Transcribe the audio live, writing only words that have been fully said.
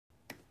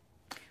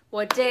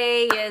What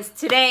day is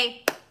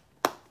today?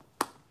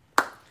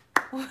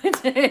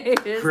 What day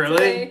is Really?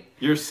 today?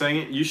 You're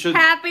singing? You should.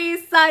 Happy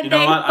Sunday, You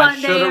know what? I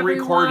should have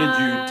recorded you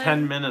everyone.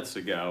 10 minutes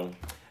ago,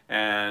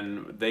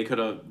 and they could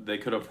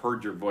have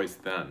heard your voice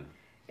then.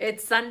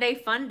 It's Sunday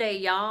Fun Day,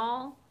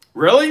 y'all.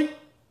 Really?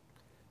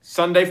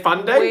 Sunday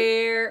Fun Day?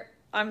 Where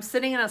I'm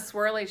sitting in a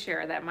swirly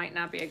chair. That might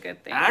not be a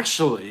good thing.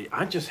 Actually,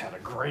 I just had a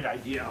great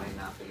idea. Might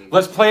not be.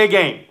 Let's play a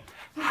game.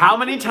 How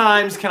many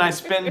times can I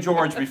spin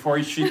George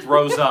before she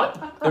throws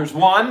up? There's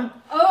 1,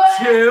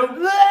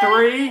 2,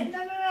 3.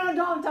 No,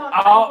 don't.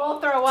 Oh,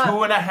 We'll throw up.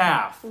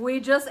 2.5. We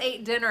just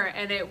ate dinner,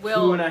 and it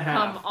will 2.5.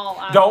 come all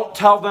out. Don't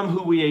tell them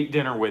who we ate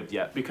dinner with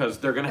yet, because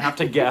they're going to have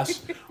to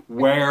guess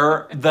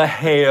where the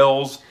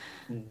Hales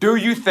do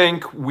you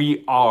think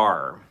we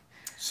are.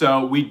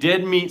 So we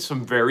did meet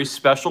some very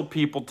special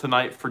people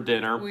tonight for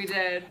dinner. We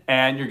did.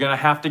 And you're going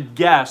to have to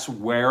guess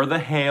where the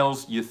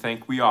Hales you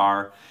think we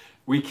are.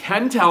 We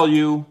can tell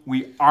you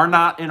we are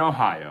not in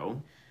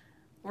Ohio.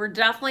 We're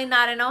definitely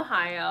not in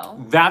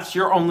Ohio. That's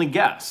your only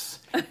guess.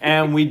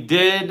 And we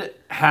did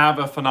have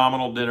a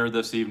phenomenal dinner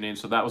this evening,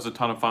 so that was a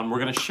ton of fun. We're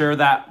going to share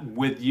that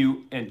with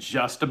you in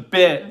just a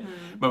bit,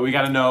 but we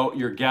got to know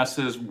your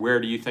guesses. Where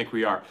do you think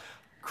we are?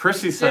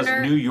 Chrissy says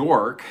New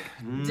York.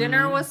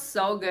 Dinner was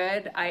so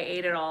good. I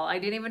ate it all. I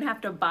didn't even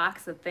have to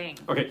box a thing.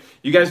 Okay,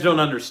 you guys don't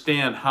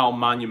understand how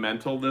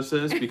monumental this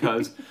is,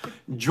 because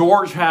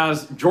George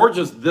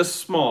is this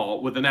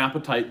small with an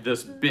appetite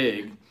this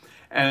big,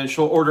 and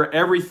she'll order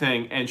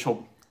everything, and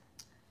she'll...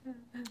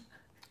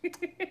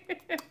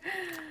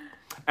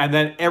 And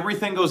then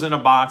everything goes in a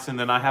box, and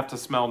then I have to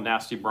smell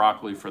nasty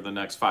broccoli for the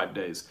next 5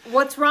 days.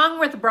 What's wrong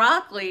with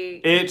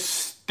broccoli? It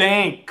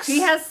stinks.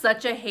 He has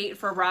such a hate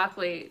for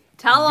broccoli.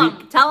 Tell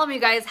him, you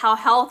guys, how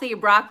healthy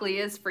broccoli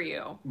is for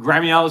you.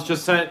 Grammy Alice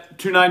just sent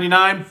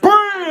 $2.99.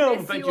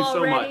 Boom! Thank you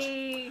so much.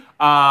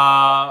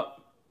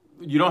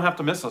 You don't have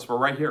to miss us. We're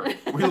right here.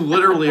 We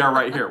literally are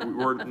right here.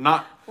 We're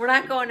not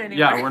going anywhere.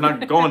 Yeah, we're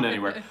not going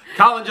anywhere.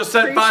 Colin just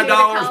sent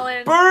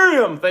 $5.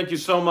 Boom! Thank you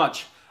so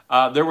much.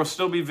 There will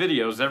still be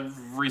videos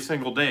every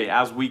single day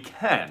as we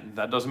can.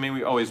 That doesn't mean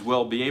we always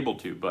will be able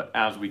to, but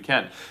as we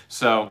can.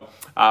 So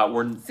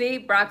See,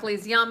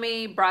 broccoli's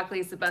yummy.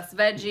 Broccoli's the best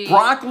veggie.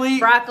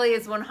 Broccoli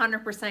is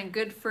 100%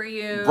 good for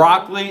you.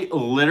 Broccoli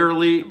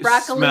literally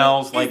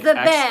smells like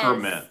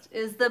excrement.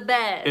 Is the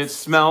best. It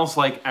smells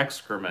like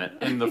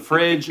excrement in the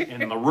fridge,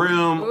 in the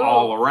room,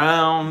 all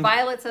around.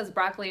 Violet says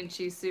broccoli and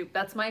cheese soup.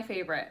 That's my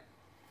favorite.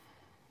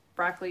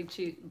 Broccoli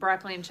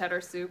and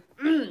cheddar soup.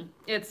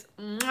 It's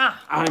mwah.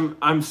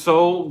 I'm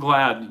so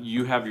glad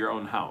you have your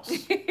own house.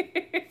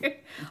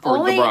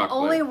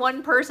 Only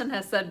one person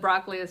has said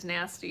broccoli is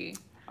nasty.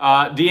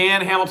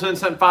 Deanne Hamilton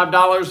sent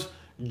 $5.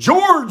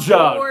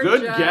 Georgia.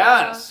 Good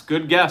guess.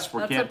 Good guess.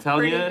 We can't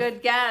tell you. That's a pretty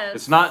good guess.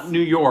 It's not New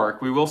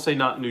York. We will say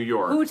not New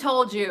York. Who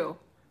told you?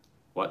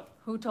 What?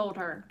 Who told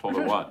her? Told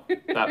her what?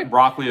 That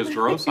broccoli is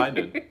gross? I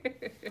did.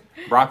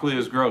 Broccoli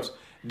is gross.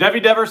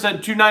 Debbie Dever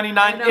said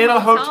 $2.99 in a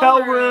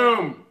hotel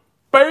room.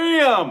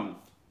 Bam!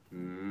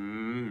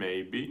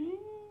 Maybe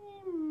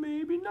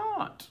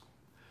not.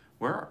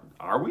 Where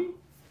are we?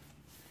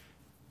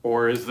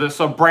 Or is this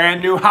a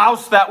brand new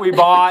house that we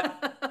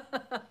bought?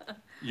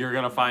 You're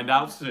going to find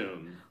out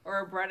soon. Or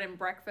a bread and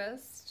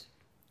breakfast.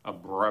 Bed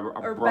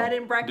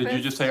and breakfast. Did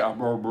you just say a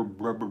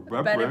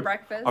bed and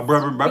breakfast?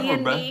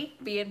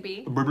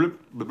 B&B.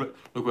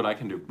 Look what I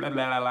can do.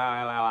 Bravo.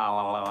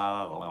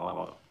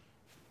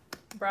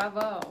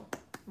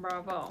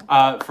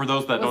 For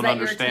those that don't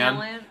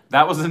understand,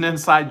 that was an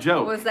inside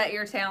joke. Was that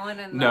your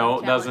talent?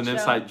 No, that was an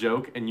inside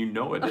joke, and you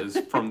know it is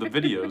from the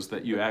videos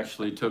that you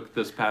actually took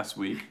this past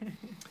week.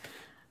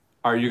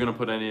 Are you going to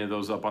put any of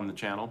those up on the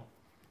channel?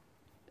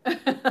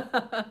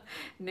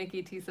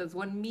 Nikki T says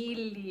 1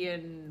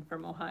 million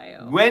from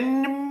Ohio.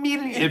 1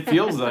 million. It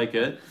feels like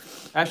it.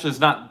 Actually, it's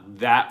not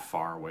that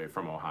far away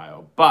from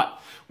Ohio, but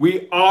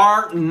we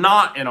are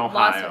not in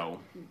Ohio.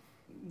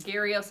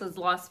 Gary says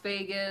Las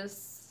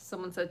Vegas.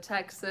 Someone said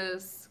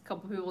Texas. A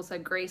couple people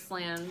said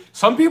Graceland.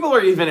 Some people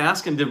are even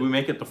asking, did we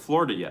make it to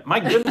Florida yet? My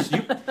goodness,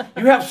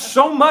 you have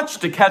so much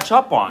to catch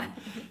up on.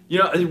 You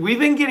know, we've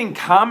been getting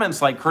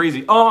comments like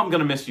crazy. Oh, I'm going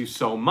to miss you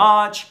so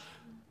much.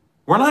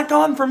 We're not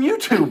gone from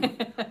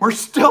YouTube. We're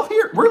still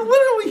here. We're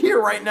literally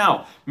here right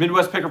now.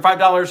 Midwest Picker,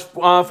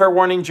 $5. Fair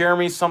warning,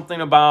 Jeremy,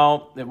 something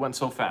about, it went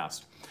so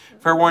fast.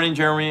 Fair warning,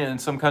 Jeremy, in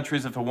some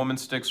countries, if a woman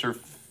sticks her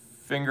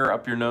finger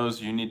up your nose,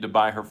 you need to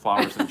buy her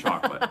flowers and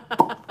chocolate.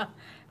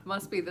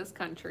 Must be this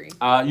country.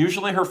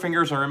 Usually her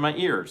fingers are in my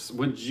ears.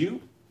 Would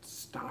you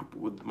stop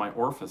with my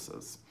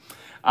orifices?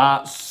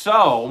 Lonnie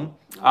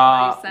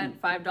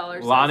sent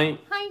 $5. Lonnie,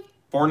 hi.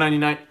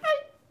 $4.99.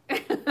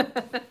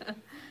 Hi.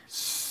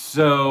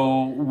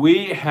 So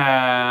we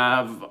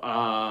have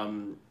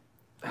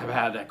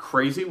had a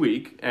crazy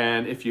week,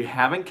 and if you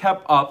haven't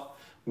kept up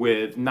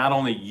with not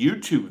only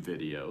YouTube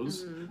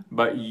videos,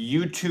 but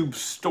YouTube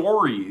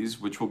stories,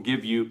 which will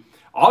give you,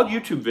 all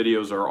YouTube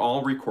videos are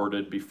all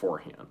recorded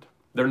beforehand.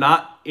 They're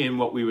not in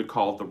what we would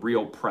call the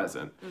real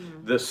present.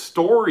 The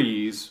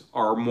stories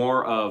are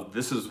more of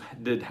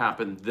did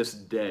happen this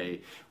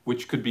day,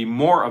 which could be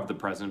more of the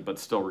present, but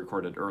still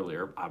recorded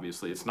earlier.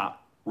 Obviously, it's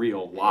not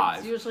real live.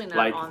 It's usually not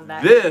like on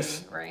that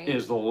this day, right?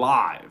 is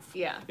live.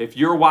 Yeah. If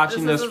you're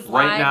watching this as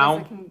right live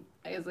now,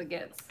 as it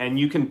gets. and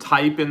you can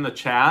type in the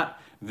chat,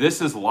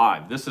 this is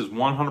live. This is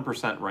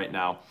 100% right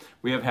now.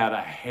 We have had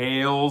a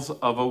Hales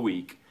of a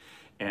week,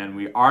 and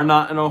we are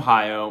not in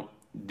Ohio.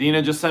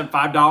 Dina just sent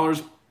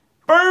 $5.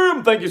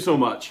 Boom! Thank you so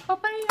much.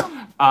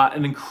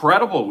 An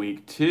incredible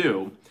week,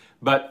 too.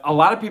 But a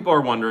lot of people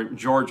are wondering,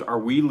 George, are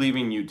we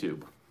leaving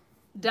YouTube?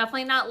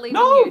 Definitely not leaving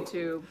No!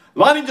 YouTube.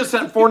 Lonnie just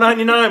sent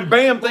 $4.99.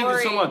 Bam! Thank you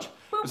so Boring. much.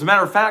 As a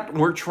matter of fact,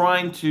 we're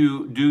trying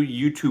to do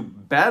YouTube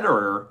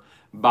better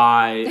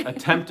by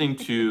attempting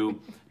to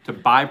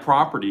buy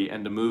property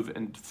and to move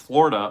into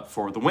Florida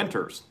for the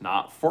winters.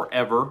 Not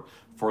forever,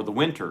 for the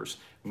winters.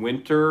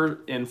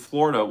 Winter in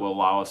Florida will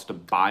allow us to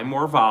buy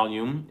more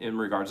volume in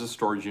regards to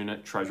storage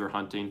unit, treasure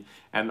hunting,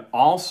 and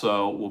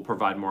also will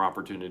provide more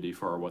opportunity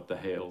for what the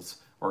Hales,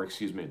 or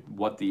excuse me,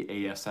 what the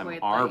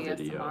ASMR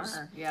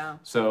videos. Yeah.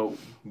 So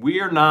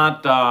we're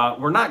not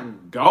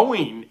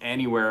going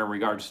anywhere in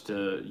regards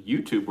to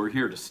YouTube. We're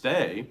here to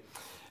stay.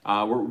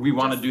 We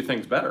want to do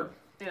things better.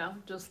 Yeah,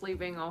 just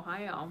leaving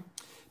Ohio.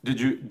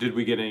 Did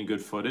we get any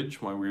good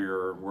footage when we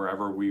were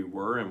wherever we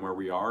were and where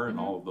we are and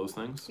all of those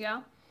things?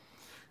 Yeah.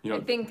 You know,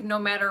 I think no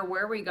matter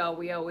where we go,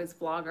 we always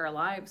vlog our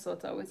lives, so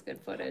it's always good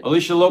footage.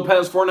 Alicia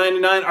Lopez,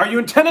 $4.99. Are you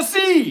in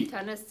Tennessee?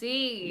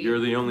 Tennessee. You're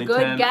the only good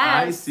 10 guess.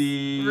 I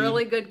see.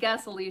 Really good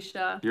guess,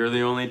 Alicia. You're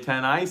the only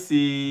 10 I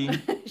see.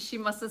 She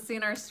must have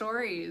seen our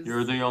stories.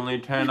 You're the only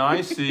 10 I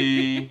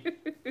see.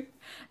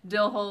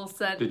 Dillhole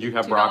said, Did you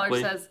have $2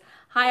 broccoli? says,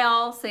 hi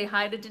all, say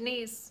hi to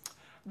Denise.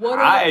 What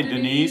Hi, up,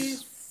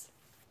 Denise.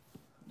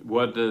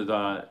 What did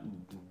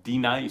D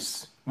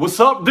Nice? What's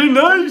up, D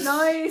Nice?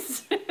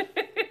 Nice.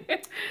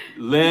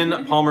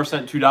 Lynn Palmer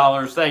sent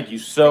 $2. Thank you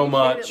so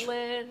much. Appreciate it,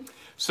 Lynn.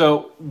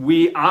 So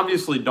we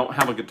obviously don't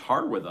have a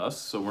guitar with us,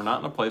 so we're not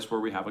in a place where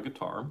we have a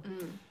guitar.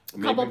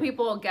 A couple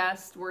people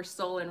guessed we're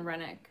still in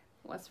Renwick,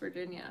 West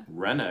Virginia.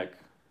 Renwick,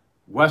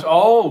 West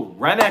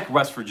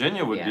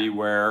Virginia would be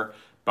where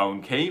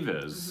Bone Cave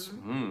is.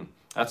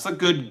 That's a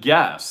good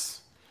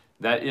guess.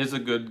 That is a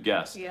good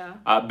guess. Yeah.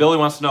 Billy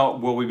wants to know,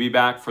 will we be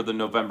back for the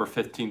November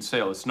 15th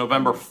sale? It's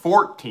November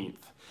 14th.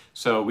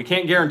 So we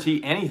can't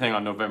guarantee anything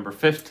on November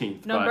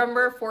 15th.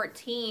 November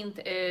 14th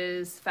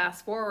is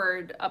fast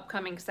forward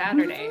upcoming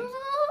Saturday.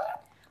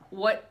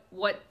 What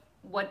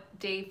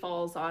day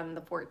falls on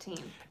the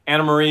 14th?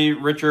 Anna Marie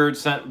Richard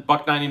sent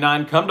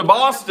 $1.99. Come to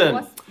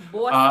Boston.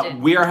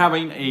 Boston. We are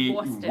having a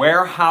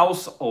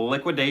warehouse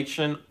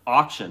liquidation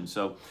auction.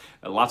 So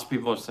lots of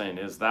people are saying,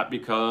 is that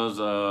because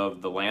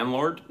of the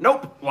landlord?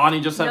 Nope.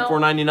 Lonnie just sent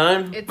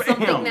 $4.99. It's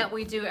something that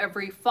we do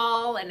every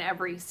fall and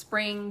every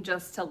spring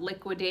just to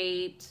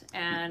liquidate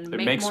and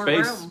make more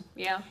room.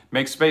 Yeah.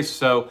 Make space.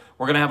 So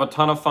we're going to have a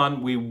ton of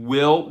fun. We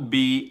will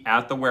be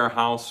at the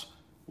warehouse,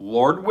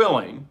 Lord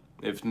willing.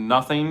 If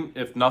nothing,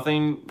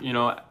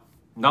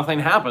 nothing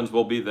happens,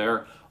 we'll be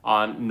there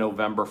on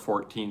November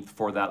 14th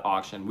for that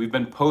auction. We've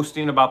been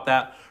posting about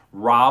that.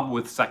 Rob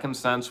with Second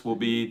Sense will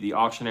be the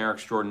auctioneer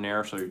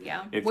extraordinaire. So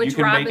if you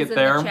can make it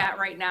there, in the chat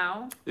right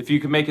now. If you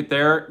can make it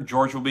there,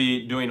 George will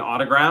be doing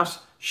autographs.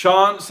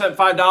 Sean sent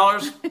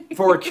 $5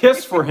 for a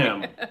kiss for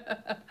him.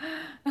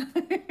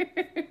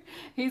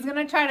 He's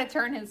gonna try to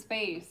turn his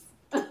face.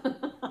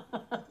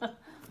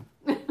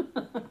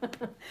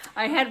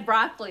 I had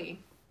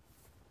broccoli.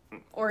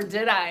 Or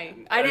did I?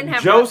 I didn't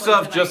have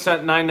Joseph just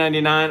sent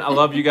 $9.99. I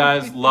love you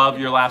guys. Love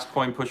your last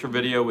coin pusher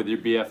video with your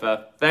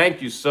BFF.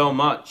 Thank you so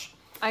much.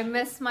 I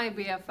miss my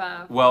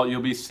BFF. Well,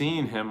 you'll be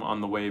seeing him on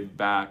the way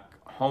back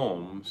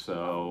home,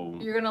 so...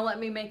 You're going to let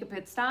me make a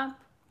pit stop?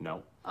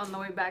 No. On the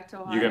way back to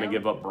Ohio? You're going to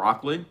give up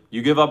broccoli?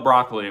 You give up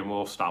broccoli and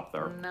we'll stop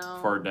there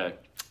for a day.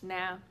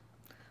 Nah.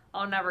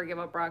 I'll never give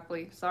up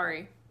broccoli.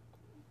 Sorry.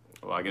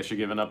 Well, I guess you're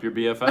giving up your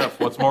BFF.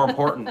 What's more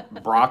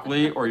important,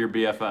 broccoli or your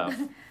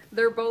BFF?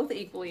 They're both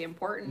equally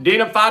important.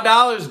 Dina,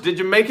 $5. Did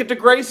you make it to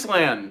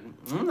Graceland?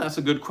 That's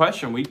a good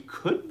question. We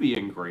could be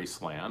in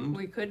Graceland.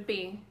 We could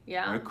be,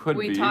 yeah. It could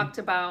be. We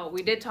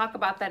did talk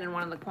about that in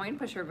one of the coin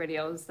pusher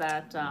videos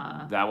that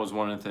that was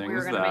one of the things we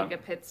were going to make a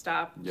pit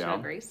stop to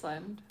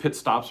Graceland. Pit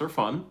stops are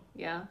fun.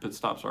 Yeah. Pit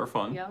stops are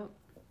fun. Yep.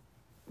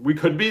 We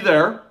could be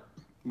there.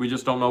 We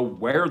just don't know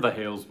where the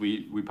Hales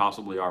we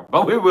possibly are.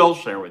 But we will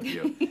share with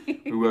you.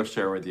 We will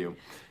share with you.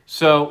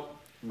 So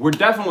we're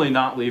definitely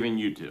not leaving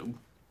YouTube.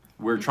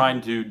 We're trying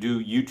to do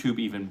YouTube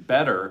even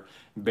better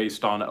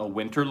based on a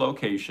winter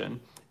location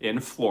in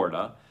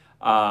Florida.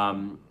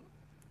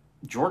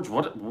 George,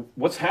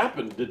 what's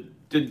happened?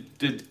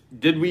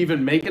 Did we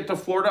even make it to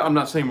Florida? I'm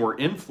not saying we're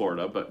in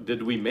Florida, but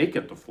did we make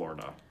it to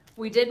Florida?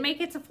 We did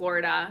make it to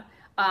Florida.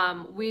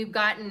 We've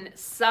gotten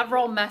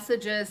several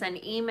messages and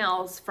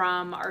emails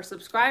from our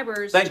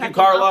subscribers checking up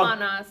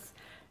on us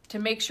to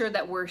make sure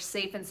that we're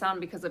safe and sound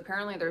because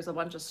apparently there's a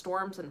bunch of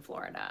storms in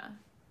Florida.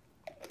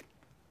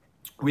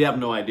 We have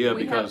no idea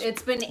because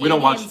it's been we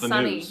don't watch and the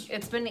sunny. news.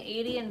 It's been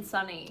 80 and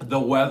sunny. The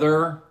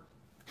weather.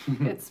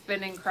 It's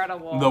been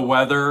incredible. The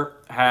weather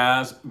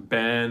has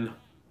been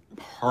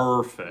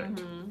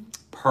perfect.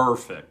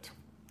 Perfect.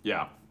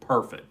 Yeah,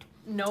 perfect.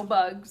 No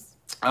bugs.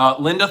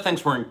 Linda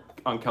thinks we're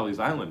on Kelly's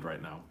Island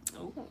right now.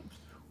 Oh.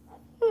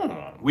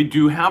 We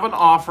do have an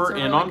offer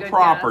Really in on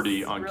property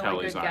guess. on Really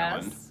Kelly's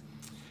Island. Guess.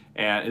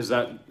 And is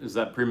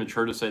that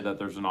premature to say that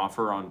there's an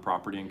offer on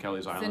property in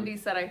Kelly's Island? Cindy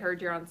said, I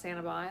heard you're on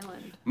Sanibel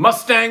Island.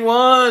 Mustang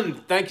One!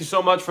 Thank you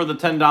so much for the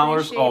 $10.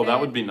 Appreciate that it.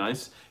 would be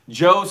nice.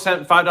 Joe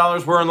sent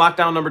 $5. We're in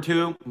lockdown number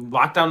 2.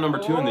 Lockdown number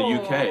 2 in the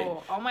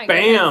UK. Oh my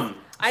Bam!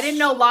 goodness. I didn't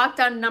know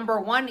lockdown number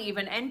 1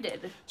 even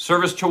ended.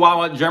 Service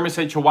Chihuahua. Jeremy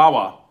said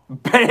Chihuahua.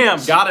 Bam!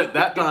 Got it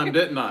that time,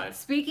 didn't I?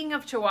 Speaking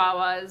of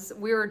Chihuahuas,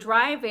 we were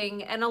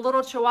driving and a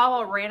little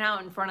Chihuahua ran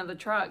out in front of the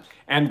truck.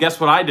 And guess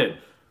what I did?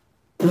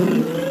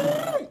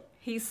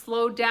 He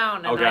slowed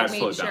down, and Okay,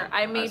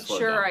 I made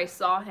sure I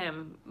saw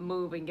him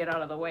move and get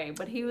out of the way.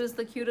 But he was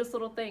the cutest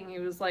little thing. He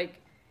was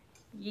like,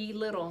 ye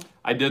little.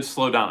 I did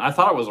slow down. I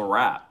thought it was a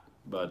rat,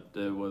 but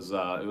it was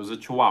a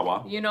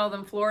Chihuahua. You know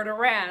them Florida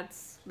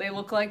rats. They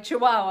look like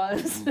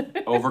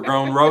Chihuahuas.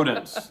 Overgrown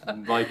rodents,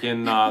 like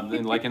in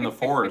the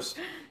forest.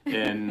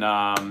 In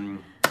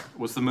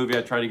what's the movie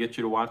I tried to get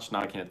you to watch?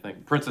 Now I can't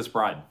think. Princess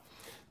Bride.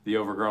 The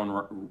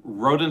overgrown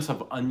rodents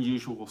of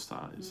unusual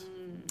size.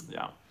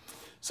 Yeah.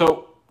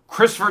 So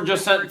Christopher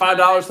just sent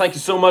 $5. Thank you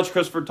so much,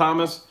 Christopher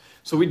Thomas.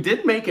 So we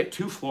did make it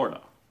to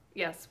Florida.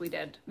 Yes, we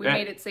did. We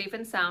made it safe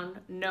and sound.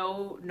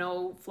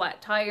 No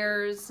flat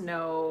tires,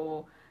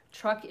 no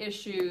truck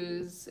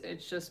issues.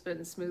 It's just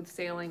been smooth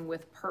sailing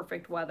with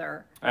perfect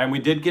weather. And we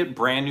did get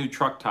brand new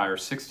truck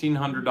tires,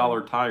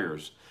 $1,600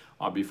 tires,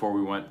 before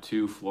we went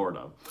to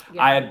Florida.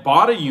 Yeah. I had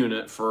bought a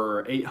unit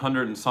for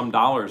 $800 and some,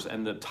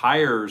 and the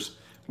tires,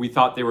 we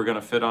thought they were going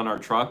to fit on our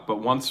truck, but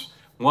once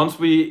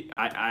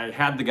I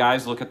had the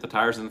guys look at the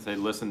tires and say,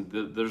 listen,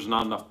 there's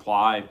not enough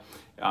ply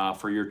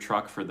for your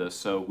truck for this,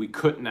 so we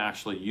couldn't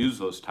actually use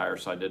those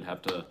tires, so I did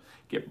have to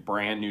get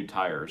brand new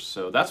tires.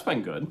 So that's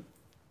been good.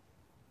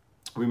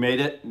 We made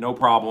it, no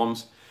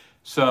problems.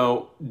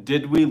 So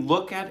did we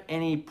look at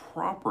any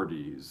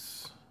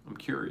properties? I'm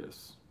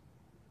curious.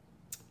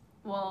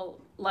 Well,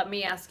 let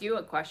me ask you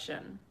a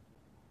question.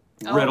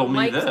 Riddle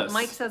me this.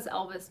 Mike says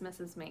Elvis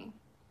misses me.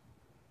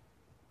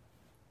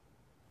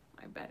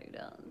 I bet he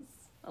does.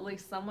 At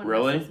least someone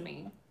misses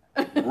me.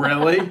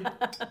 Really?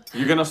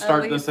 You're going to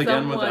start this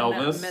again with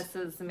Elvis?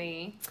 Misses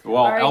me.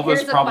 Well, right,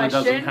 Elvis probably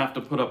doesn't have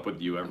to put up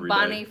with you every day.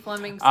 Bonnie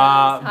Fleming says,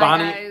 hi,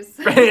 guys.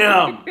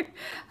 Bam!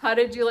 How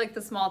did you like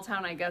the small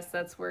town? I guess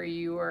that's where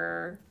you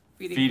were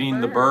feeding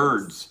the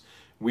birds.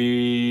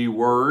 We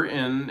were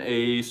in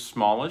a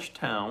smallish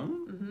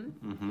town.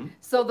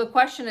 So the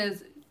question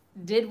is,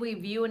 did we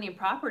view any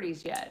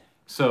properties yet?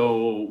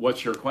 So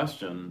what's your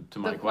question to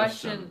my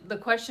question? The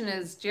question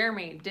is,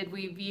 Jeremy, did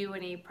we view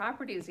any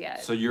properties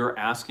yet? So you're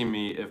asking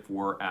me if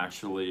we're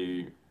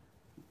actually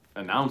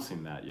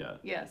announcing that yet?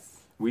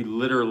 Yes. We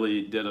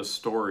literally did a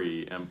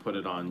story and put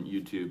it on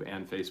YouTube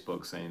and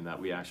Facebook saying that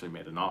we actually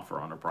made an offer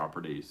on a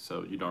property.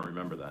 So you don't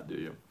remember that, do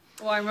you?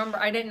 Well, I remember.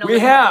 I didn't know we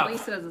have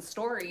released it as a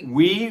story.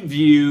 We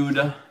viewed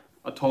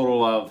a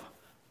total of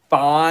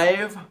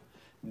 5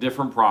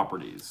 different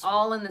properties.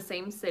 All in the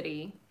same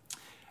city.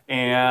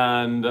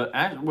 And,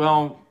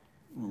 well,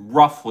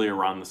 roughly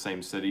around the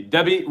same city.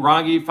 Debbie,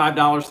 Raggi,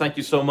 $5, thank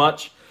you so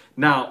much.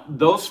 Now,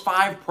 those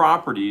 5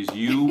 properties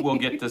you will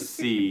get to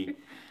see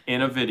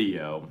in a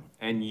video,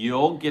 and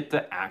you'll get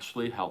to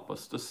actually help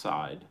us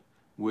decide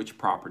which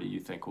property you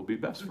think will be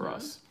best for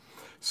us.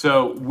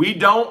 So, we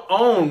don't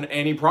own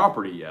any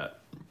property yet.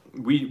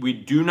 We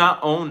do not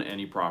own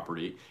any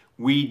property.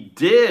 We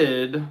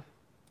did...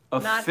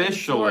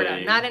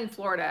 officially, not in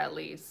Florida at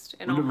least.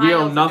 In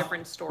Ohio, it's a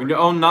different story. We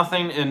own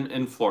nothing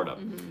in Florida.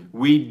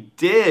 We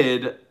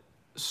did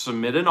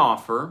submit an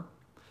offer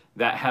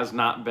that has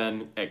not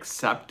been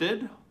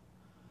accepted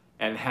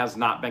and has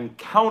not been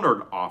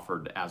countered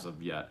offered as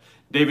of yet.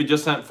 David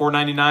just sent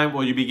 $4.99.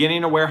 Will you be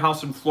getting a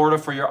warehouse in Florida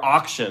for your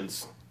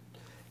auctions?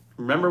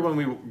 Remember when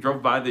we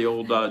drove by the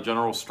old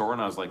general store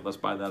and I was like, let's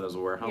buy that as a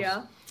warehouse?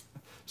 Yeah.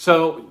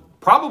 So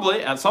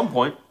probably at some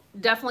point.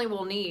 Definitely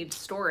will need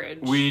storage.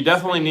 We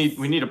definitely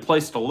need a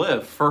place to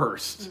live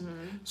first.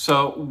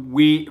 So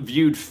we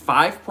viewed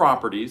 5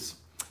 properties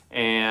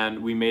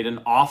and we made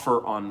an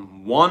offer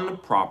on 1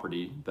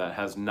 property that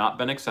has not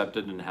been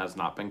accepted and has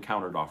not been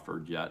countered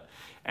offered yet.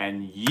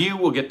 And you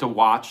will get to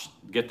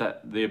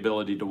the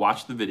ability to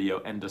watch the video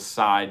and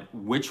decide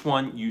which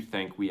one you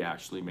think we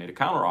actually made a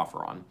counter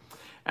offer on.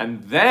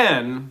 And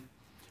then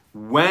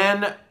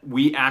when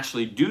we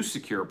actually do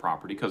secure a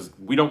property, because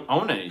we don't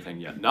own anything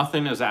yet,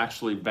 nothing has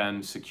actually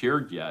been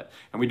secured yet,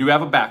 and we do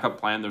have a backup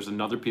plan, there's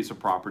another piece of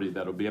property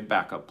that'll be a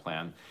backup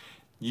plan,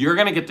 you're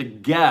going to get to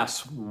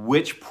guess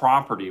which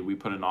property we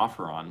put an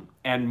offer on.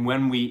 And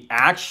when we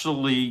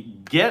actually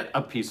get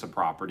a piece of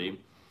property,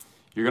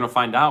 you're going to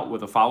find out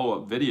with a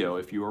follow-up video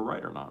if you were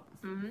right or not.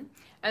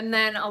 And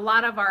then a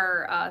lot of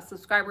our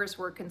subscribers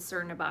were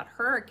concerned about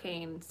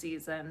hurricane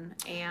season,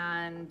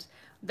 and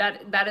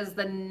that is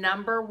the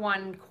number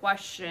one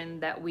question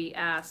that we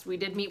asked. We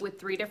did meet with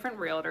 3 different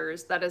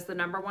realtors. That is the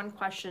number one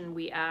question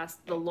we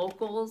asked the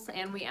locals,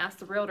 and we asked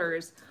the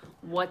realtors,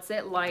 what's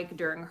it like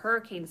during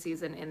hurricane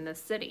season in the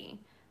city?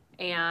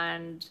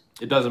 And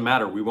it doesn't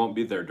matter. We won't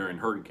be there during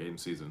hurricane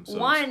season. So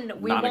one,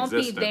 we won't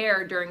be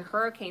there during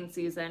hurricane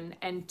season,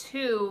 and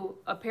 2,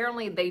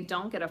 apparently they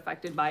don't get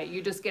affected by it.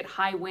 You just get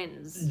high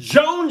winds.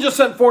 Joan just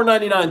sent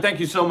 $4.99. Thank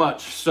you so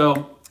much.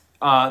 So,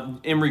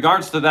 in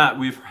regards to that,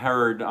 we've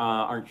heard,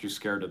 aren't you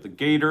scared of the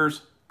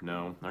gators?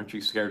 No. Aren't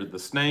you scared of the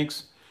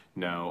snakes?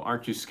 No.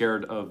 Aren't you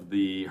scared of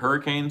the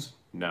hurricanes?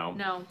 No.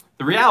 No.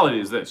 The reality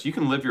is this. You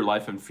can live your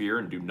life in fear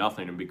and do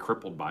nothing and be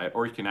crippled by it,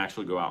 or you can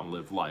actually go out and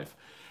live life.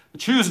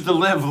 Choose to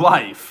live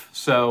life.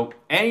 So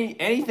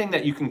anything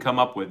that you can come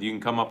up with, you can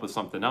come up with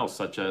something else,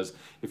 such as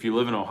if you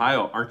live in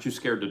Ohio, aren't you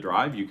scared to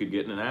drive? You could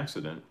get in an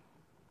accident.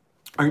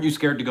 Aren't you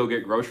scared to go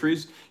get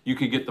groceries? You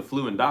could get the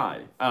flu and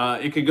die.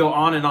 It could go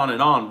on and on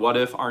and on. What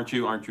if, aren't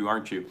you, aren't you,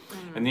 aren't you?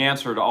 And the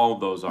answer to all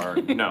of those are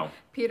no.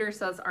 Peter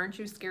says, aren't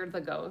you scared of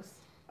the ghosts?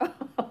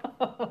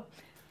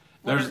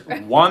 There's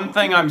one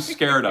thing I'm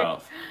scared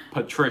of.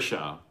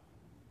 Patricia.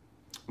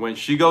 When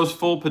she goes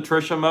full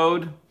Patricia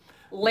mode,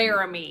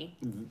 Laramie.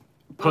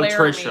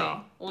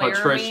 Patricia. Laramie.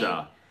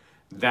 Patricia.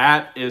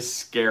 That is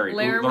scary.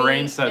 Laramie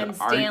Lorraine said,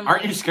 and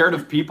aren't you scared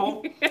of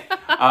people?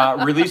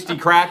 Release D.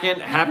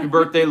 Kraken. Happy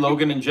birthday,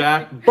 Logan and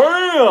Jack.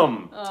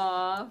 Bam!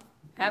 Aw.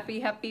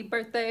 Happy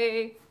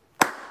birthday.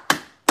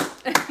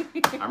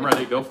 I'm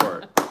ready. Go for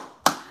it.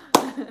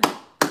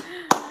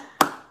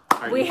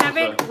 We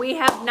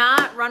have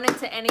not run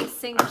into any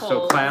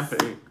sinkholes. I'm so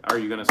clampy. Are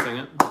you going to sing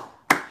it?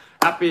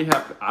 Happy.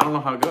 I don't know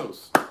how it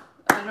goes.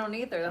 I don't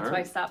either. That's why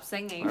I stopped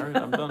singing. All right,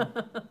 I'm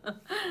done.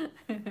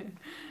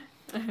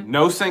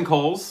 No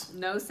sinkholes.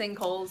 No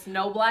sinkholes.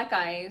 No black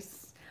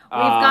ice. We've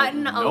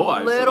gotten a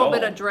little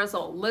bit of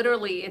drizzle.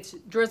 Literally, it's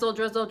drizzle,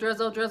 drizzle,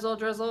 drizzle, drizzle,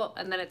 drizzle,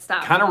 and then it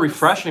stops. Kind of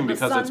refreshing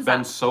because it's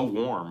been so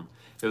warm.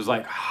 It was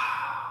like,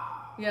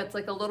 yeah, it's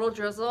like a little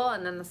drizzle,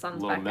 and then the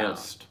sun's back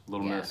out.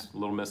 Little mist.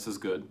 Little mist is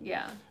good.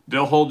 Yeah.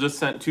 Dill Hole just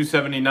sent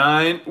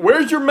 $2.79.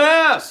 Where's your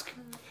mask?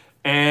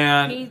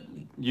 And he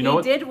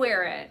did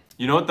wear it.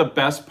 You know what the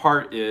best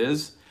part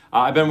is?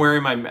 I have been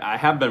wearing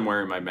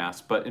my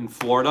mask, but in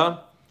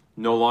Florida,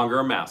 no longer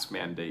a mask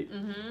mandate.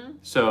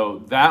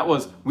 So that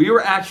was, we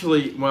were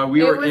actually, when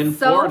we were in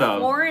Florida. It was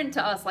so foreign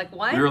to us. Like,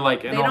 what? We were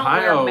like, in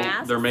Ohio,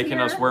 they're making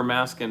us wear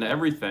masks and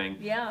everything.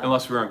 Yeah.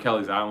 Unless we were on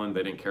Kelly's Island,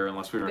 they didn't care.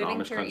 Unless we were in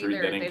Amish country,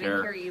 they didn't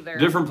care. Either.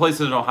 Different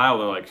places in Ohio,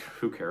 they're like,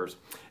 who cares?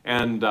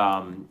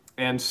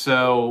 And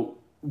so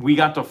we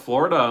got to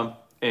Florida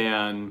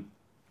and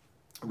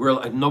we're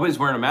like, nobody's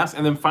wearing a mask.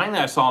 And then finally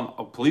I saw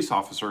a police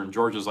officer and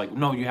George was like,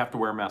 no, you have to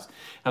wear a mask.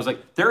 I was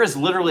like, there is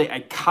literally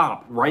a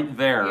cop right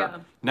there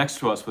next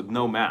to us with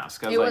no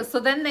mask. So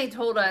then they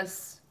told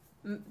us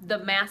the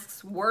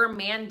masks were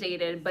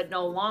mandated, but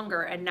no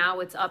longer. And now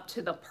it's up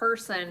to the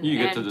person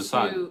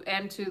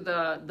and to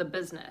the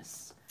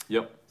business.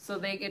 Yep. So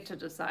they get to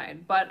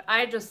decide. But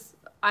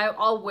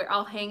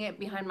I'll hang it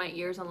behind my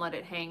ears and let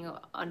it hang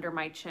under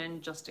my chin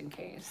just in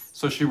case.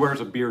 So she wears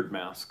a beard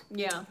mask.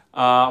 Yeah.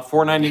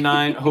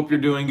 $4.99. Hope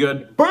you're doing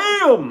good.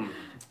 Bam!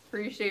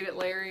 Appreciate it,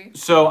 Larry.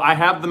 So I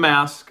have the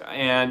mask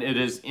and it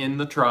is in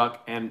the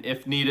truck, and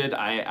if needed,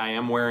 I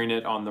am wearing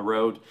it on the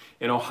road.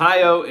 In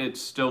Ohio, it's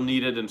still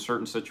needed in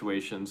certain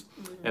situations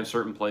and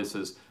certain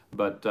places,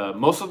 but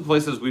most of the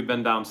places we've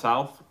been down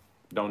south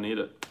don't need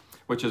it,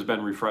 which has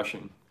been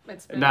refreshing.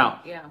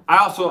 Now, I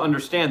also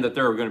understand that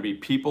there are going to be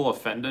people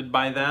offended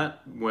by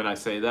that when I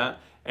say that.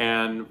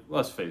 And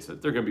let's face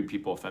it, there are going to be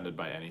people offended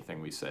by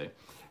anything we say.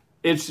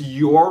 It's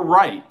your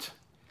right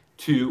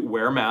to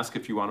wear a mask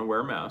if you want to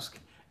wear a mask.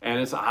 And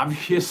it's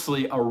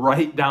obviously a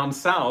right down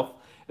south.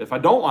 If I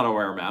don't want to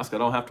wear a mask, I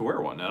don't have to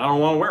wear one. And I don't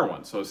want to wear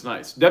one, so it's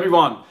nice. Debbie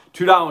Vaughn,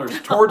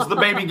 $2 towards the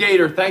baby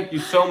gator. Thank you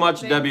so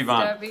much, Debbie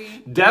Vaughn.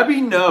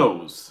 Debbie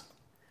knows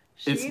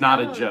it's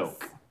not a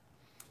joke.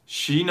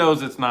 She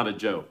knows it's not a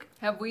joke.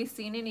 Have we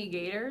seen any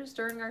gators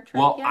during our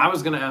trip yet? I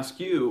was going to ask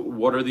you,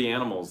 what are the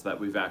animals that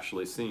we've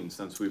actually seen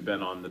since we've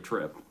been on the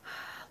trip?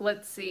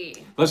 Let's see.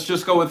 Let's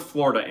just go with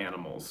Florida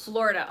animals.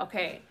 Florida,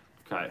 okay.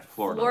 Okay,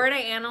 Florida. Florida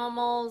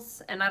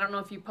animals, and I don't know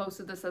if you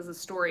posted this as a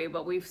story,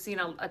 but we've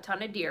seen a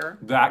ton of deer.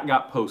 That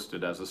got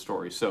posted as a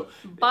story. So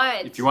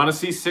if you want to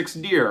see 6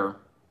 deer,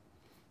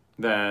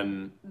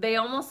 then... They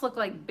almost look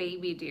like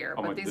baby deer,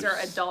 but these are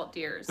adult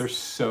deers. They're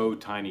so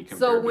tiny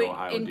compared to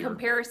Ohio in deer.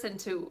 comparison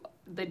to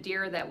the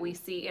deer that we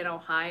see in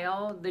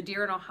Ohio, the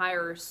deer in Ohio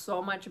are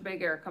so much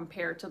bigger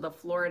compared to the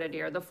Florida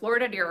deer. The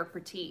Florida deer are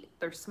petite.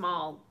 They're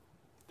small.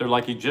 They're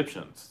like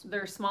Egyptians.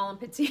 They're small and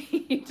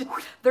petite.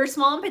 They're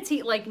small and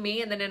petite like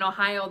me, and then in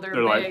Ohio they're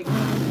big.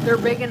 Like... They're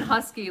big and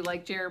husky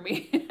like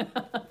Jeremy.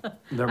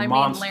 They're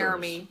monsters. Mean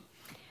Laramie.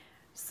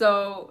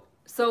 So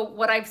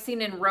what I've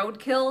seen in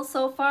roadkill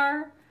so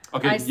far.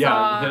 Okay,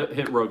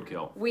 hit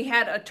roadkill. We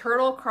had a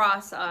turtle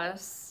cross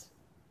us.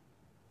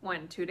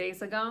 When, 2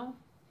 days ago?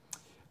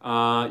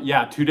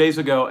 Yeah, 2 days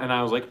ago, and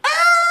I was like,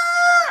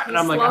 ah! And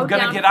I'm like, I'm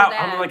gonna get out.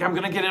 I'm like, I'm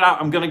gonna get it out.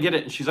 I'm gonna get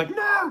it. And she's like,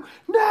 no,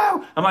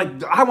 no. I'm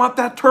like, I want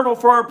that turtle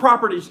for our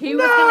property. He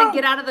was gonna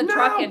get out of the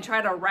truck and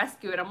try to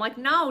rescue it. I'm like,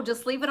 no,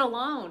 just leave it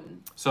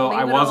alone. So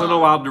I wasn't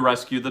allowed to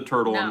rescue the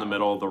turtle in the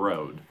middle of the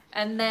road.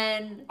 And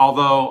then,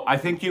 although I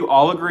think you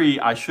all agree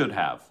I should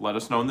have. Let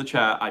us know in the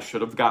chat. I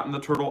should have gotten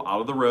the turtle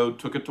out of the road,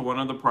 took it to one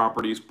of the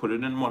properties, put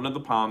it in one of the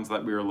ponds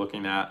that we were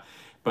looking at.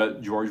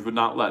 But George would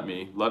not let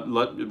me.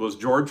 Was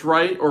George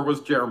right or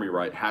was Jeremy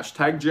right?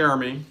 Hashtag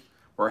Jeremy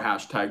or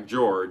hashtag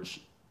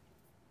George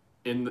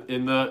in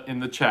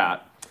the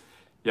chat.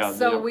 Yeah.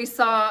 So we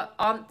saw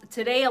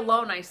today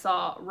alone. I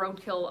saw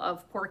roadkill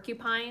of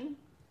porcupine,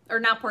 or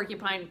not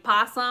porcupine,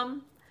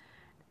 possum,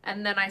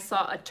 and then I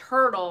saw a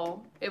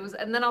turtle.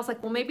 And then I was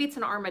like, well, maybe it's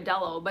an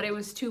armadillo, but it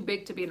was too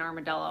big to be an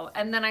armadillo.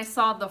 And then I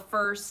saw the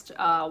first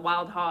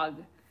wild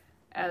hog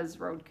as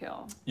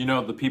roadkill. You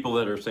know, the people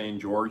that are saying,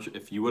 George,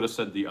 if you would have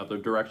said the other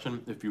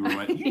direction, if you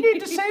went, you need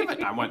to save it.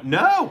 And I went,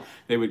 no.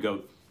 They would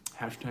go,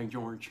 hashtag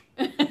George.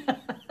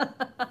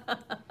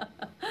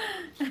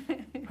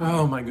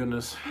 Oh my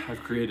goodness,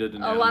 I've created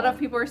an A lot of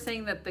people are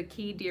saying that the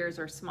key deers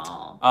are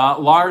small.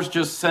 Lars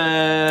just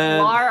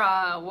sent...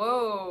 Laura,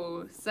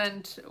 whoa,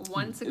 sent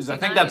 169. I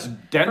think that's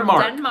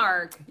Denmark. From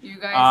Denmark. You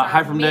guys are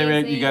hi from amazing.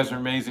 Denmark. You guys are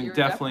amazing. You're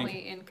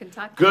definitely in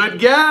Kentucky. Good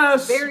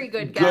guess. Very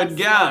good guess. Good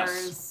guess.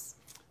 Lars.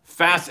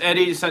 Fast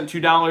Eddie sent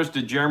 $2.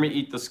 Did Jeremy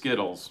eat the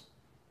Skittles?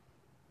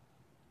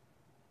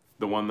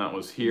 The one that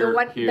was here,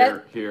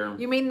 here.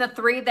 You mean the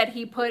 3 that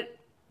he put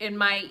in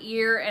my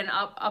ear and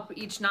up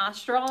each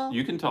nostril?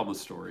 You can tell the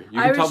story. You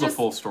can tell the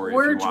full story.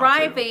 We're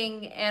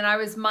driving, and I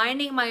was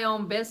minding my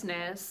own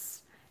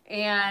business,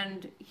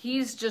 and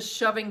he's just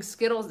shoving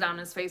Skittles down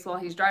his face while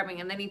he's driving.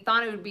 And then he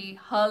thought it would be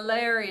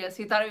hilarious.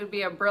 He thought it would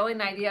be a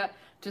brilliant idea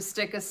to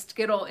stick a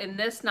Skittle in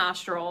this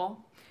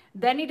nostril.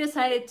 Then he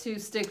decided to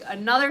stick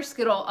another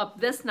Skittle up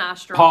this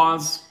nostril.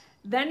 Pause.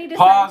 Then he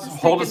decided to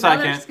stick hold a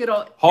another second.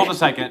 Skittle. Hold a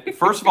second.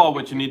 First of all,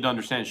 what you need to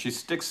understand, she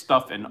sticks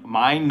stuff in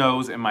my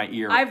nose and my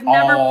ear I've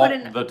never all put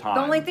in the time.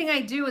 The only thing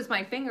I do is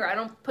my finger. I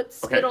don't put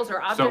Skittles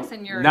or objects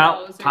in your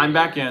now, nose. Time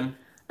back in.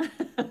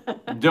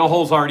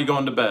 Dillhole's already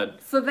going to bed.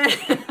 So then...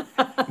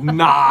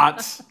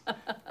 Not. All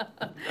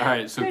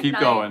right, so keep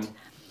going.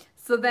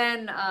 So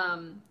then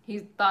he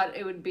thought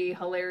it would be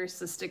hilarious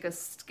to stick a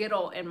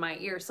Skittle in my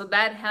ear. So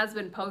that has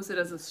been posted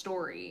as a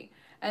story.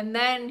 And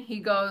then he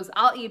goes,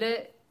 I'll eat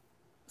it.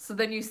 So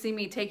then you see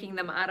me taking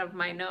them out of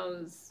my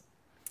nose.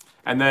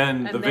 And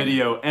then the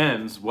video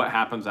ends. What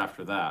happens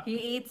after that? He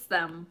eats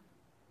them.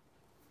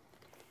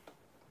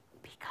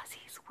 Because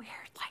he's weird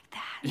like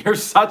that. You're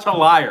such a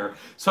liar.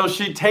 So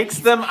she takes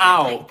them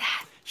out. Like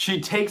that.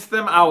 She takes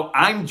them out.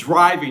 I'm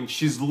driving.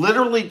 She's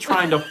literally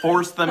trying to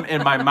force them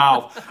in my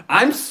mouth.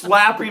 I'm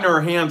slapping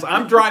her hands.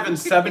 I'm driving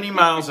 70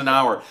 miles an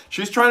hour.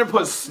 She's trying to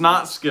put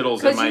snot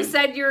Skittles in my... Because you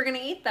said you were going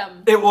to eat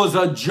them. It was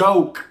a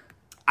joke.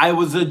 I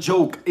was a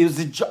joke. It was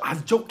I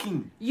was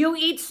joking. You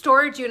eat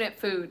storage unit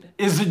food.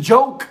 It's a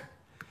joke.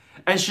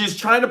 And she's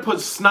trying to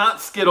put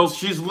snot Skittles.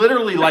 She's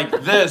literally like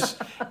this,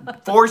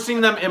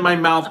 forcing them in my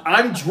mouth.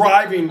 I'm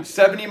driving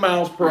 70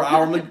 miles per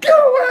hour. I'm like, get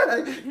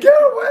away, get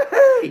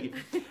away.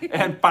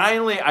 And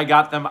finally, I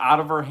got them out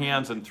of her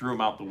hands and threw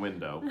them out the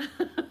window.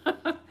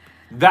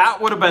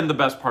 That would have been the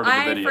best part of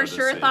the video. I for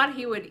sure thought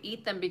he would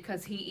eat them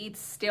because he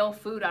eats stale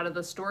food out of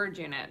the storage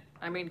unit.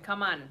 I mean,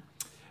 come on.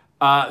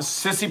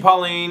 Sissy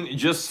Pauline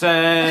just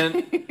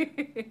sent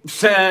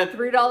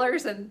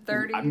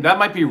 $3.30. That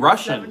might be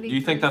Russian. Do you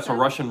think that's a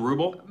Russian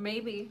ruble?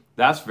 Maybe.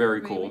 That's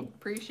very cool.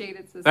 Appreciate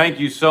it, Sissy. Thank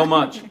you so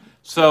much.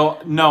 So,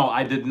 no,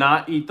 I did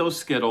not eat those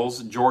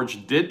Skittles.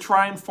 George did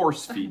try and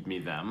force feed me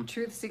them.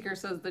 Truth Seeker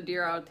says the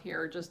deer out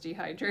here are just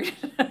dehydrated.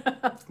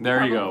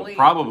 There you go.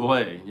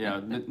 Probably.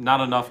 Yeah,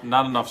 not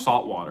enough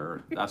salt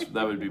water. That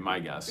would be my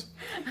guess.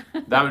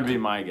 That would be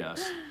my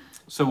guess.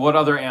 So what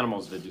other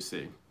animals did you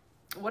see?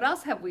 What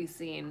else have we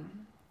seen?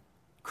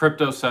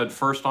 Crypto said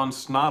first on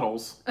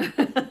Snottles.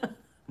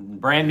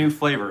 Brand new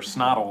flavor,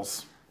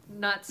 Snottles.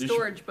 Not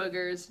storage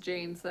boogers,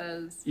 Jane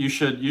says. You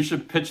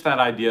should pitch that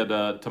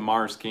idea to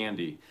Mars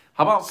Candy.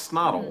 How about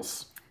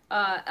Snottles?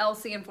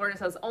 Elsie in Florida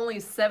says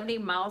only 70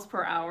 miles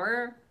per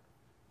hour.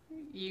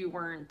 You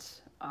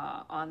weren't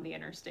on the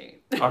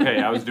interstate.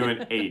 Okay, I was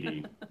doing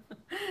 80.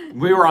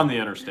 We were on the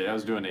interstate. I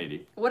was doing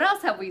 80. What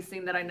else have we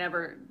seen that I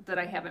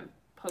haven't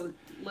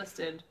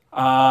listed?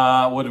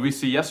 What did we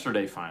see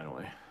yesterday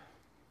finally?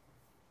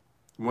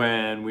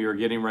 When we were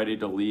getting ready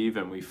to leave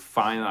and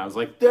I was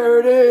like, there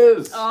it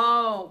is!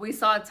 Oh, we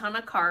saw a ton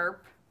of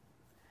carp.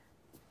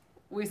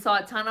 We saw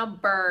a ton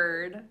of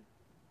bird.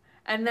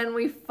 And then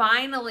we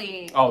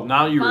finally... Oh,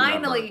 now you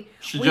remember.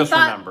 She just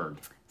remembered.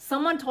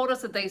 Someone told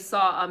us that they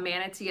saw a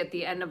manatee at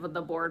the end of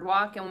the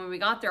boardwalk. And when we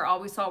got there,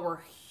 all we saw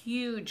were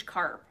huge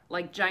carp.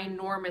 Like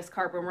ginormous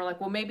carp. And we're like,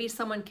 well, maybe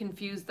someone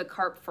confused the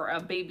carp for a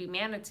baby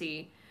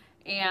manatee.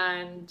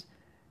 And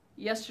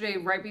yesterday,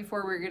 right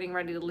before we were getting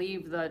ready to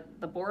leave the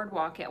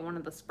boardwalk at one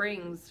of the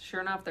springs,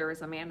 sure enough, there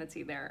was a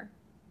manatee there.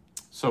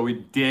 So we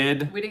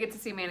did get to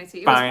see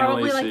manatee. It was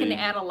probably like an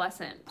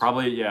adolescent.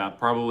 Probably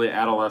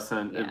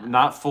adolescent. Yeah.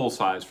 Not full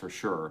size for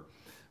sure.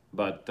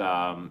 But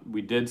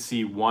we did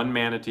see one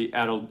manatee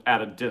at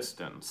a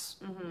distance.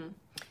 Mm-hmm.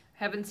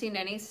 Haven't seen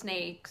any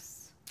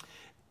snakes.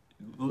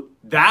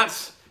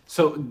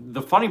 So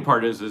the funny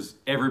part is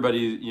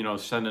everybody,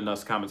 sending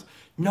us comments.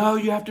 No,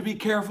 you have to be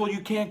careful. You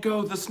can't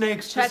go. The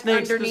snakes, Check the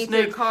snakes, underneath the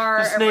snakes, your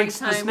car the snakes,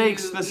 the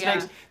snakes, the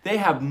snakes. They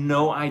have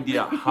no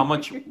idea how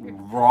much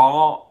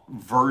raw,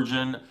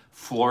 virgin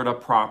Florida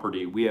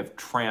property we have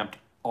tramped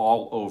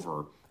all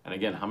over. And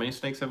again, how many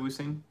snakes have we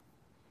seen?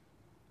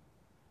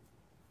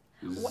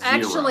 Well,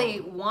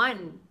 actually,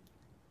 one.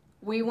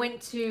 We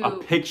went to a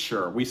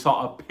picture. We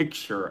saw a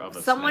picture of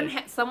a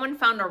snake. Someone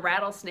found a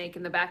rattlesnake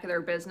in the back of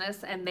their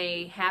business, and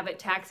they have it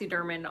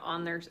taxidermied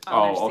on their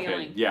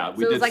ceiling. Yeah,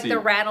 we so it was like the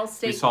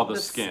rattlesnake. We saw the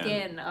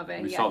skin of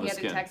it. We saw he the had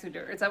skin. it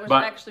taxidermied. That was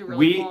actually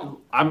really cool.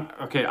 I'm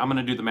going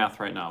to do the math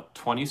right now.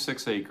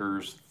 26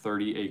 acres,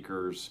 30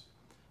 acres,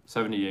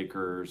 70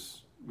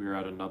 acres. We're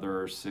at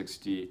another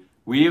 60.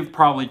 We have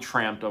probably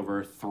tramped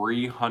over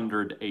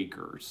 300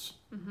 acres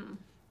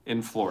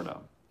in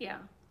Florida. Yeah.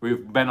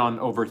 We've been on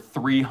over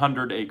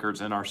 300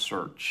 acres in our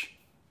search.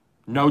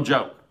 No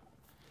joke.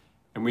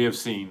 And we have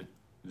seen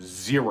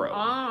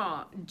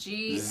zero.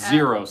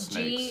 Zero snakes.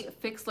 G.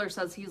 Fixler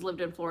says he's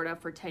lived in Florida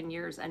for 10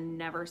 years and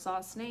never saw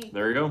a snake.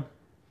 There you go.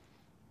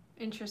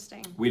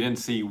 Interesting. We didn't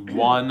see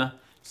one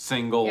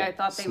single snake. Yeah, I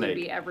thought they would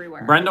be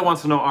everywhere. Brenda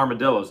wants to know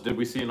armadillos. Did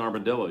we see an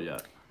armadillo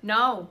yet?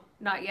 No,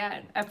 not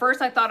yet. At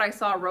first I thought I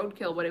saw a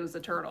roadkill, but it was a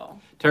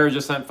turtle. Tara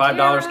just sent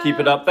 $5. Keep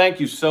it up. Thank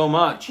you so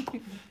much.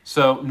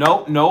 So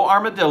no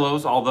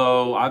armadillos,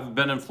 although I've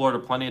been in Florida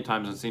plenty of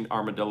times and seen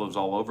armadillos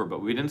all over,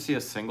 but we didn't see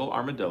a single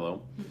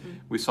armadillo.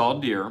 We saw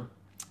a deer.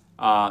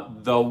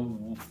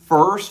 The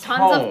first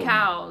tons of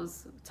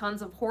cows,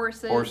 tons of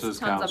horses cows,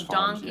 tons of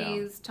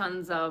donkeys,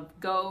 tons of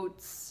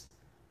goats.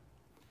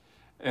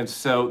 And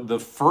so the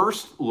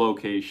first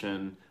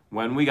location,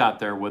 when we got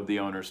there, what did the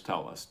owners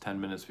tell us 10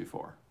 minutes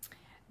before?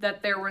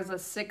 That there was a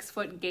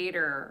 6-foot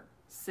gator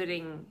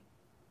sitting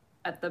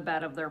at the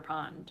bed of their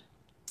pond.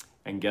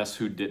 And guess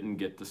who didn't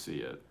get to see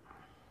it?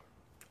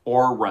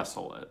 Or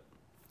wrestle it?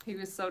 He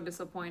was so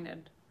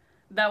disappointed.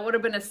 That would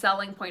have been a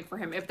selling point for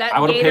him. If that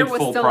gator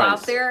was still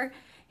out there,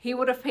 he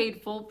would have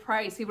paid full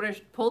price. He would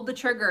have pulled the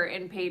trigger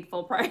and paid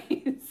full price.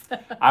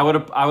 I would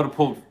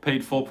have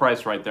paid full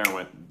price right there and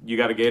went, you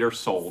got a gator?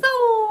 Sold.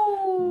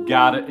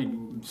 Got it.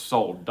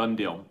 Sold. Done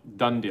deal.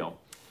 Done deal.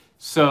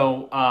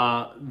 So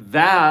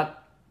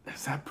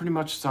does that pretty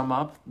much sum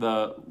up?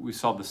 We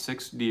saw the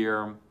 6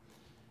 deer.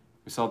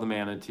 We saw the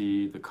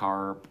manatee, the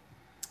carp.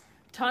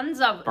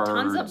 Tons of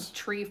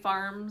tree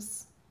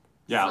farms.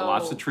 Yeah, so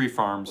lots of tree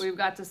farms. We've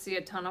got to see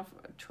a ton of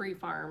tree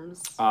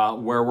farms.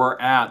 Where we're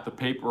at, the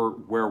paper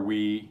where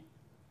we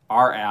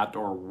are at,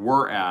 or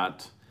were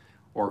at,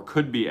 or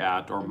could be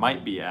at, or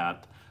might be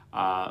at,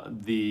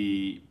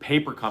 the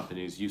paper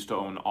companies used to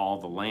own all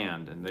the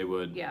land, and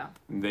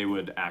they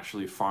would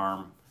actually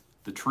farm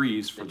the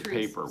trees for the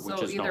paper,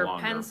 which is no longer. So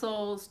either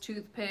pencils,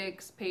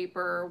 toothpicks,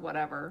 paper,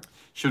 whatever.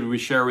 Should we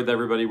share with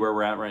everybody where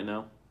we're at right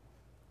now?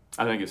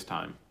 I think it's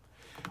time.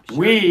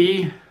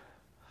 Sure.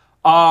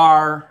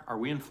 Are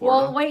we in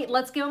Florida? Well, wait,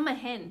 let's give them a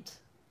hint.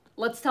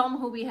 Let's tell them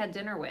who we had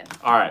dinner with.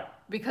 All right.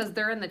 Because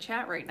they're in the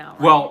chat right now,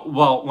 right?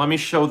 Well, let me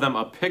show them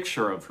a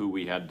picture of who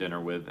we had dinner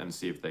with and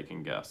see if they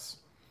can guess.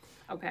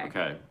 Okay.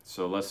 Okay,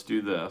 so let's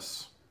do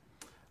this.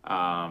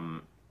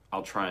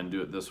 I'll try and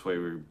do it this way.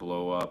 We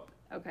blow up.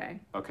 Okay.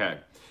 Okay.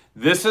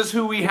 This is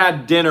who we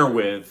had dinner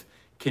with.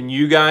 Can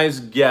you guys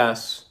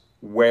guess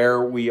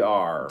where we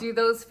are? Do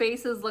those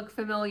faces look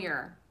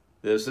familiar?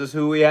 This is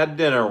who we had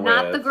dinner with.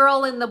 Not the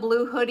girl in the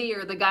blue hoodie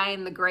or the guy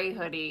in the gray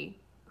hoodie.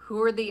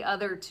 Who are the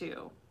other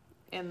two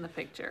in the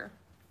picture?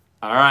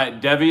 All right.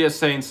 Debbie is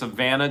saying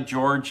Savannah,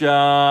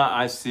 Georgia.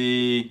 I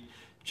see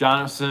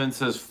Jonathan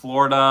says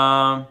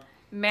Florida.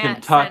 Matt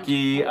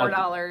Kentucky, sent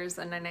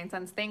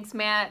 $4.99. Thanks,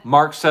 Matt.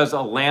 Mark says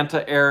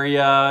Atlanta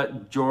area,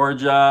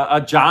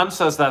 Georgia. John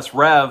says that's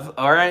Rev.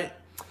 All right.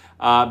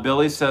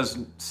 Billy says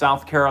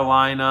South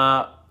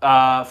Carolina.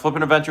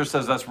 Flippin' Adventure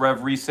says that's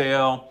Rev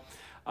Resale.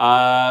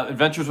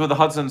 Adventures with the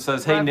Hudson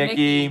says, hey, Rev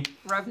Nikki.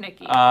 Rev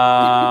Nikki.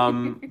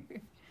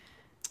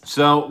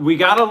 So we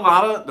got a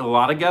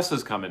lot of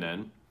guesses coming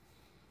in.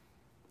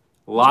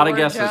 A lot of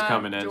guesses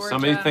coming in. Georgia.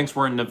 Somebody thinks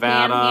we're in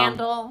Nevada.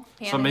 Panhandle.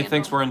 Somebody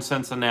thinks we're in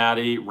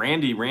Cincinnati.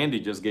 Randy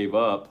just gave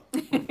up.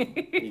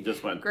 He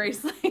just went,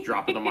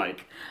 dropping the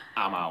mic.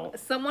 I'm out.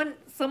 Someone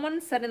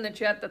said in the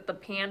chat that the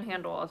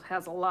Panhandle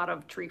has a lot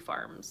of tree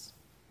farms.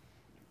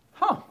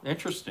 Huh,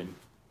 interesting.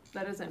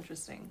 That is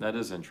interesting. That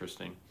is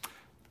interesting.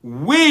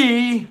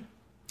 We...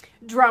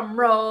 Drum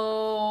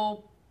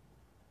roll.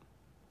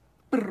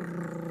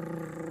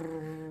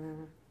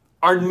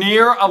 are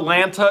near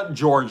Atlanta,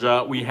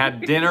 Georgia. We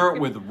had dinner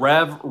with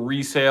Rev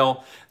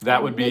Resale.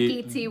 That would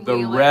be the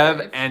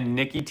Rev and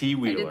Nikki T.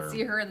 Wheeler. I did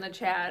see her in the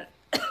chat.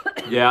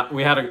 Yeah,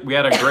 we had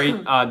a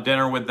great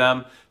dinner with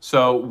them.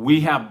 So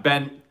we have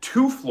been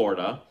to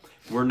Florida.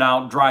 We're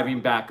now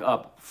driving back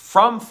up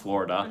from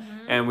Florida,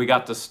 and we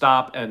got to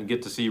stop and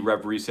get to see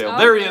Rev Resale. Oh,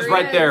 there he is,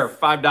 right is. there.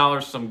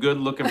 $5. Some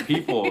good-looking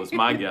people is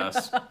my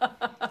guess.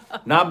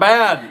 Not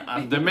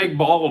bad. They make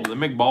bald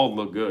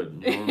look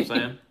good. You know what I'm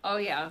saying? Oh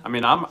yeah. I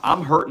mean,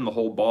 I'm hurting the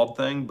whole bald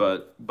thing,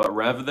 but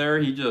Rev there,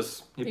 he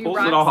pulls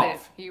it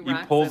off. He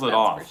pulls it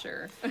off. For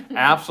sure.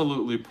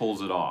 Absolutely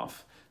pulls it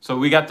off. So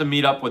we got to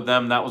meet up with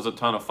them. That was a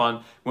ton of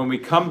fun. When we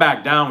come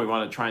back down, we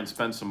want to try and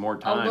spend some more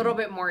time. A little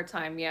bit more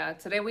time, yeah.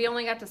 Today we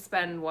only got to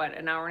spend, what,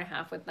 an hour and a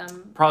half with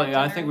them? Probably,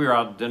 I think we were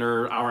out to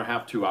dinner, hour and a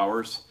half, 2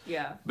 hours.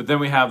 Yeah. But then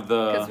we have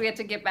because we had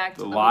to get back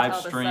to the live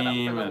hotel stream to set up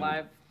for the and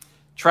live.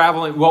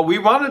 traveling. Well, we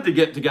wanted to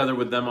get together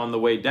with them on the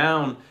way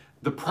down.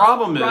 The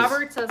problem is...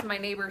 Robert says my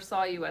neighbor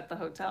saw you at the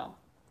hotel.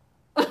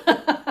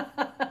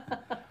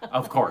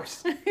 Of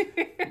course.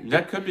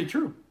 That could be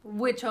true.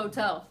 Which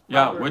hotel?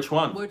 Yeah, Robert? which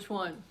one? Which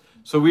one?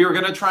 So we were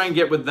going to try and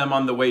get with them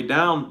on the way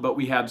down, but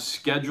we had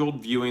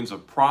scheduled viewings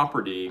of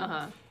property.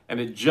 And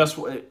it just,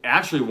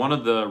 actually one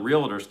of the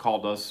realtors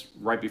called us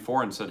right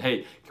before and said,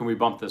 hey, can we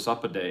bump this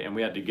up a day? And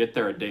we had to get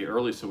there a day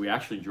early, so we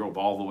actually drove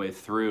all the way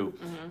through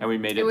and we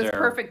made it there. It was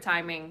perfect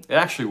timing. It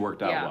actually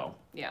worked out well.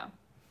 Yeah.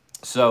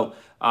 So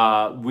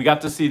we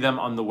got to see them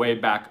on the way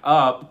back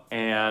up,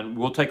 and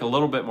we'll take a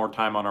little bit more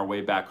time on our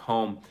way back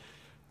home.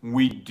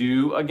 We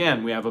do,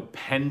 again, we have a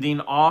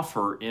pending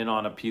offer in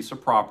on a piece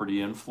of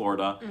property in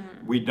Florida.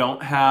 We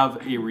don't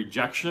have a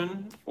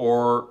rejection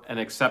or an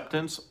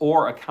acceptance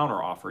or a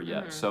counteroffer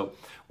yet. So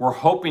we're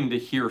hoping to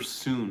hear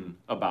soon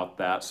about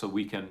that so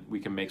we can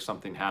make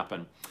something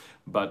happen.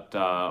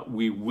 But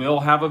we will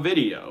have a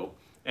video,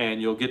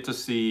 and you'll get to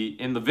see,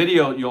 in the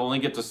video, you'll only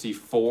get to see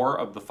 4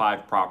 of the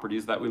 5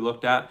 properties that we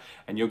looked at,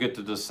 and you'll get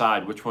to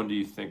decide which one do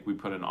you think we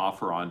put an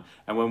offer on.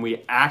 And when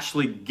we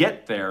actually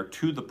get there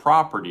to the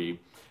property,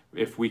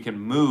 if we can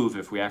move,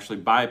 if we actually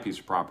buy a piece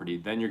of property,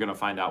 then you're going to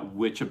find out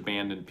which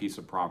abandoned piece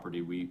of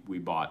property we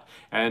bought.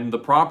 And the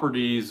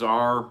properties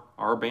are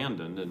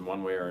abandoned in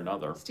one way or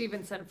another.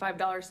 Steven sent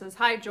 $5, says,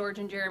 hi, George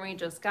and Jeremy,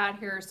 just got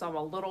here, so I'm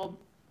a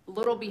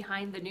little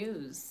behind the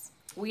news.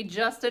 We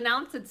just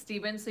announced it,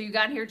 Steven, so you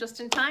got here just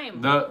in time.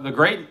 The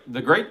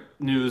great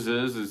news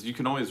is you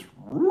can always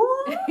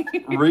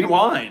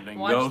rewind and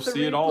go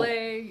see it all.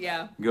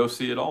 Yeah. Go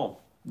see it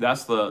all.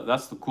 That's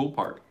the cool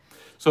part.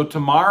 So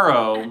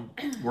tomorrow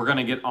we're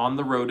gonna get on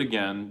the road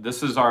again.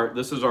 This is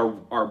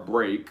our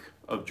break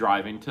of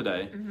driving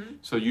today.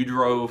 So you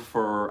drove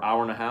for an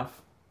hour and a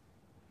half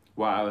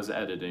while I was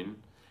editing,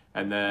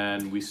 and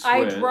then we switched.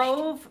 I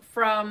drove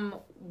from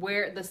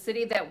the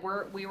city that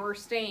we were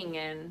staying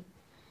in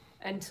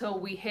until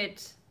we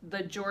hit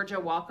the Georgia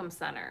Welcome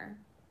Center,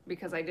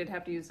 because I did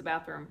have to use the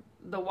bathroom.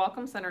 The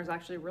Welcome Center is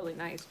actually really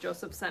nice.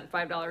 Joseph sent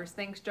 $5.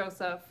 Thanks,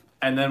 Joseph.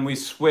 And then we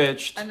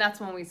switched. And that's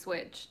when we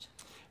switched.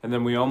 And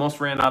then we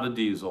almost ran out of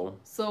diesel.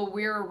 So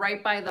we were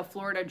right by the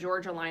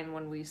Florida-Georgia line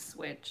when we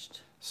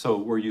switched. So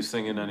were you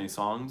singing any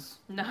songs?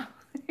 No.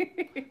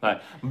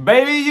 Like,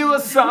 baby, you a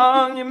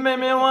song, you made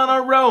me want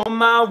to roll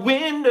my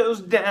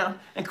windows down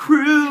and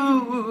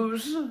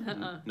cruise.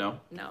 No?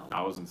 No.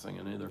 I wasn't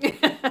singing either.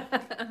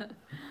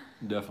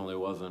 Definitely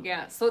wasn't.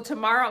 Yeah, so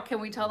tomorrow, can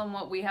we tell them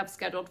what we have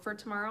scheduled for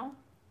tomorrow?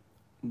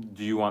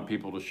 Do you want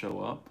people to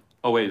show up?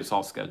 Oh, wait, it's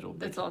all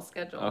scheduled. It's all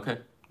scheduled. Okay.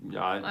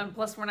 Yeah.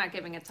 Plus, we're not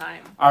giving a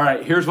time. All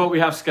right, here's what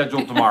we have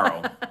scheduled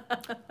tomorrow.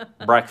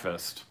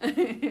 Breakfast.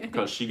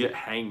 Because she get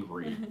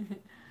hangry.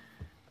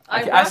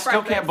 I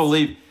still can't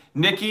believe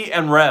Nikki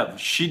and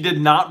Rev, she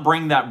did not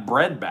bring that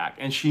bread back,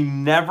 and she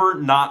never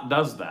not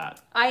does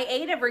that. I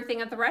ate everything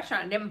at the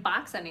restaurant. I didn't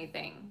box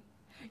anything.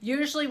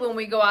 Usually when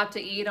we go out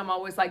to eat, I'm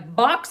always like,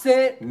 box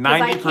it.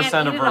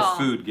 90% of her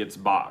food gets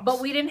boxed. But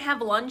we didn't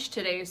have lunch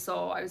today,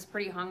 so I was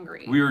pretty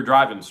hungry. We were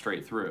driving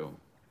straight through.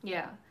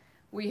 Yeah.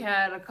 We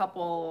had a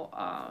couple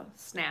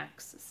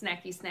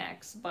snacky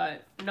snacks,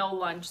 but no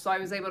lunch, so I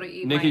was able to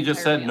eat. Nikki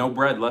just said no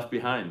bread left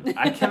behind.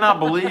 I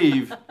cannot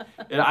believe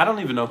it. I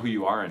don't even know who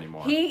you are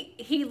anymore.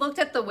 He looked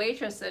at the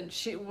waitress and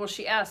she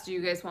asked, "Do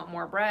you guys want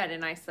more bread?"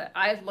 And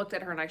I looked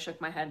at her and I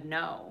shook my head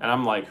no. And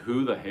I'm like,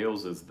 who the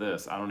Hales is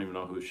this? I don't even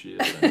know who she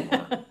is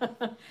anymore.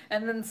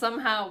 And then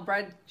somehow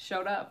bread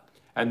showed up.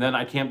 And then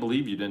I can't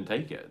believe you didn't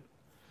take it.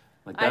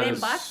 Like that I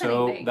didn't box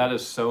anything. That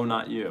is so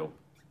not you.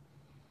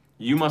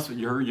 You must,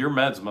 your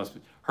meds must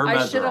be, her meds are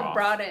off. I should have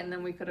brought it, and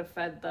then we could have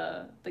fed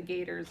the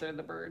gators or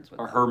the birds with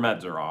Or her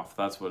meds are off.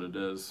 That's what it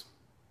is.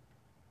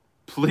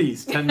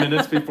 Please, 10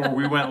 minutes before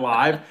we went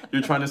live,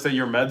 you're trying to say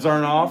your meds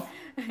aren't off?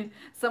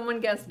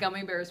 Someone guessed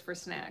gummy bears for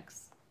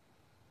snacks.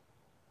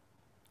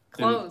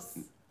 Close.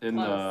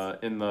 For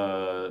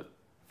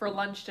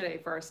lunch today,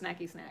 for our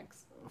snacky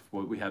snacks.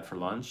 What we had for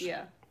lunch?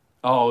 Yeah.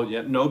 Oh,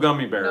 yeah, no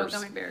gummy bears. No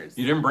gummy bears.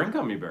 You didn't bring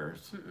gummy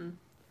bears? Mm-mm.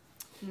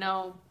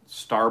 No.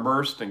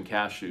 Starburst and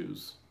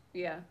cashews.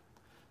 Yeah.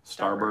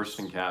 Starburst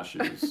and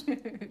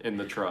cashews in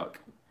the truck.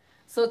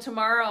 So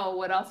tomorrow,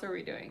 what else are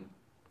we doing?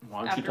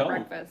 Why don't you tell them?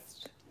 After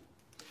breakfast.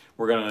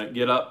 We're going to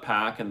get up,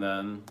 pack, and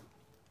then...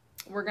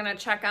 We're going to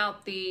check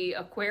out the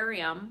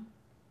aquarium.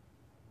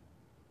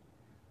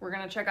 We're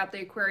going to check out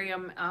the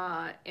aquarium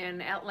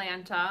in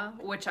Atlanta,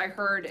 which I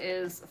heard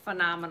is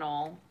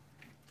phenomenal.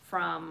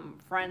 from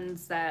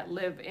friends that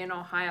live in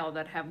Ohio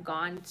that have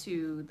gone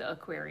to the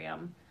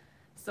aquarium.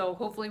 So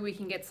hopefully we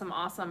can get some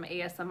awesome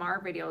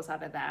ASMR videos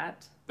out of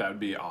that. That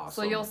would be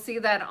awesome. So you'll see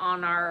that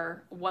on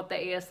our What the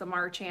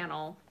ASMR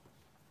channel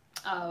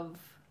of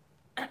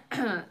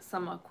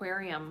some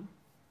aquarium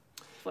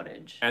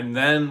footage. And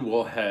then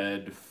we'll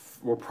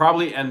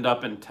probably end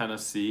up in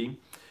Tennessee,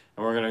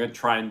 and we're gonna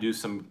try and do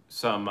some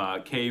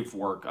cave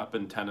work up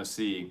in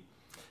Tennessee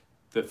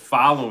the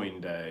following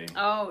day.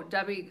 Oh,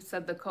 Debbie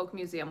said the Coke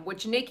Museum,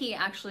 which Nikki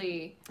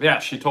actually... Yeah,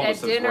 she told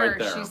us it's right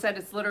there. She said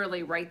it's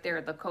literally right there,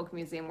 the Coke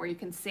Museum, where you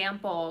can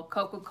sample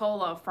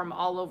Coca-Cola from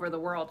all over the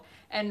world.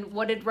 And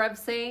what did Rev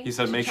say? He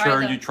said, make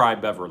sure you try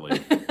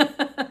Beverly.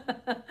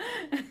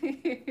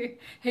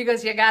 He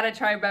goes, you gotta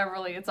try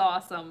Beverly, it's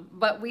awesome.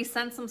 But we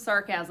sent some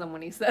sarcasm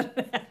when he said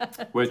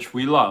that. Which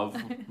we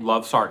love.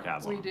 Love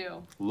sarcasm. We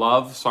do.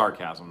 Love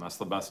sarcasm. That's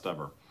the best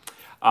ever.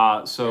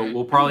 So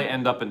we'll probably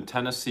end up in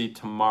Tennessee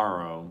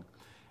tomorrow,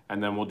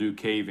 and then we'll do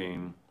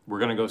caving. We're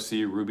going to go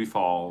see Ruby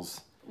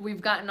Falls. We've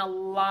gotten a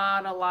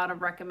lot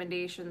of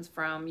recommendations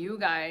from you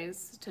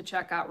guys to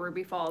check out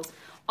Ruby Falls.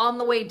 On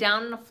the way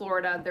down to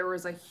Florida, there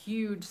was a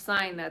huge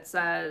sign that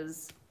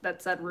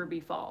said Ruby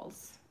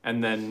Falls.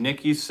 And then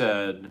Nikki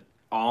said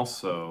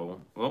also,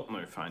 well,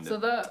 let me find it.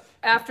 So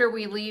after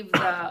we leave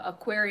the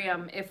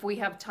aquarium, if we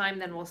have time,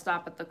 then we'll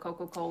stop at the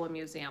Coca-Cola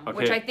Museum, okay,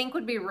 which I think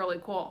would be really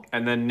cool.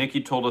 And then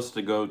Nikki told us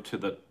to go to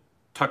the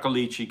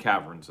Tuckaleechee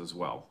Caverns as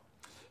well,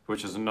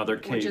 which is another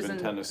cave in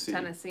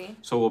Tennessee.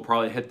 So we'll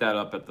probably hit that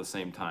up at the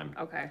same time.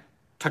 Okay.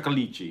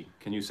 Tuckaleechee.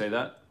 Can you say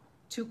that?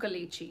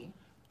 Tuckaleechee.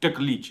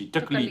 Tuckaleechee,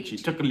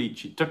 Tuckaleechee,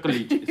 Tuckaleechee,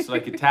 Tuckaleechee. It's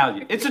like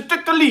Italian. It's a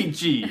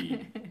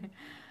Tuckaleechee.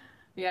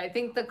 Yeah, I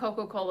think the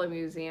Coca-Cola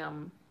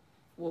Museum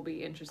will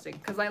be interesting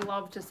because I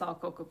love to sell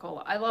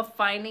Coca-Cola. I love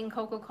finding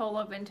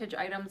Coca-Cola vintage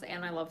items,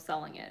 and I love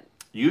selling it.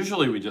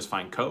 Usually we just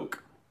find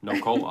Coke, no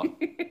cola.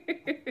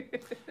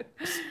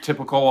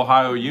 Typical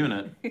Ohio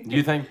unit. Do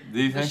you think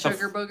the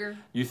sugar booger?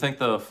 You think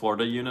the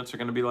Florida units are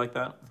going to be like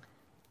that?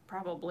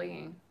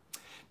 Probably.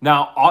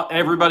 Now,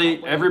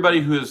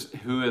 everybody who is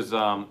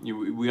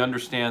we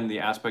understand the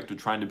aspect of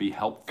trying to be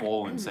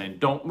helpful and saying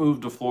don't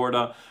move to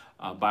Florida.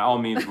 By all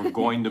means, we're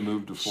going to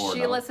move to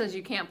Florida. Sheila says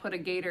you can't put a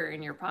gator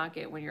in your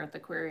pocket when you're at the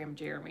aquarium,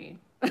 Jeremy.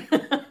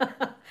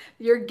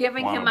 You're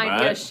giving him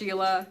ideas,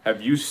 Sheila.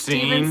 Have you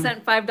seen? Steven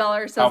sent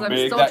 $5. Says I'm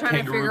still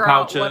trying to figure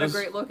out what a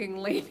great looking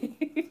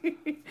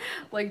lady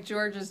like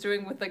George is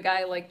doing with a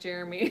guy like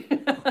Jeremy.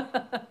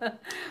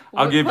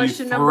 I'll give you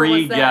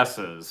 3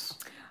 guesses.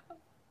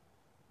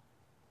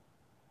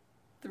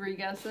 3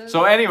 guesses.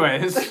 So,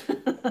 anyways.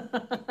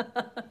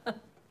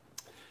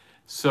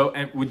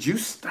 And would you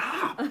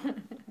stop?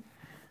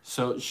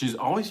 So she's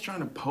always trying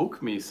to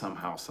poke me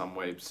somehow, some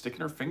way,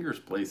 sticking her fingers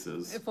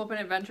places. If Open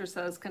Adventure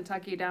says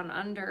Kentucky Down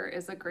Under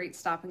is a great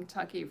stop in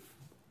Kentucky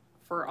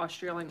for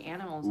Australian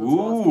animals as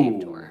well as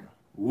cave tour.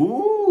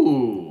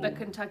 Ooh. The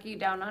Kentucky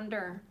Down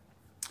Under.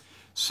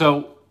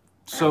 So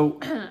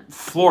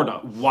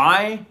Florida,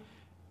 why?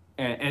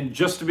 And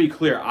just to be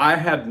clear, I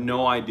had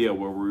no idea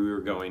where we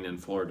were going in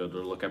Florida to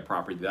look at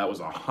property. That was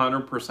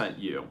 100%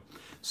 you.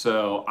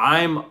 So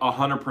I'm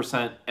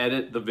 100%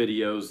 edit the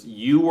videos.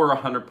 You were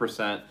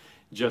 100%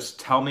 just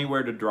tell me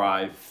where to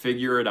drive,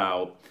 figure it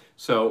out.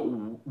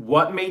 So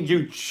what made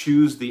you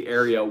choose the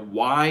area?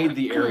 Why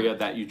the area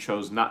that you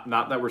chose? Not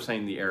that we're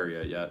saying the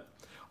area yet.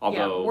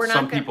 Although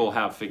some people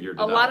have figured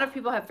it out. A lot of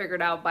people have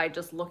figured out by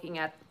just looking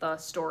at the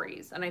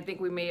stories. And I think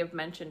we may have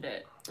mentioned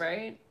it,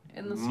 right?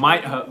 In the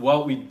story.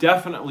 Well,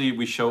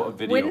 we show a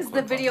video. When is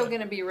the video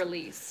going to be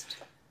released?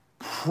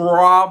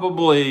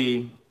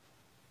 Probably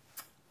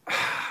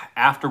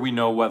after we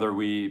know whether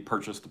we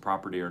purchase the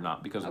property or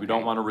not, because we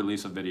don't want to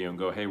release a video and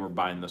go, hey, we're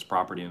buying this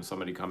property, and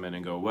somebody come in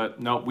and go, what?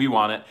 No, we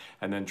want it,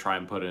 and then try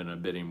and put in a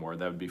bidding war.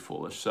 That would be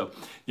foolish. So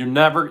you're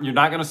not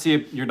going to see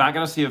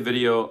a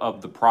video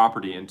of the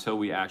property until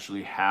we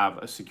actually have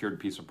a secured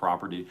piece of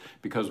property,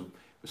 because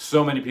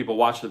so many people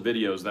watch the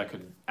videos that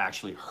could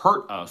actually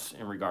hurt us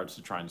in regards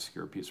to trying to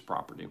secure a piece of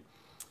property.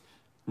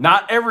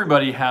 Not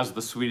everybody has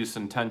the sweetest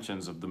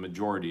intentions of the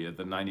majority of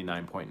the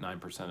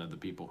 99.9% of the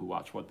people who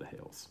watch What the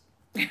Hales.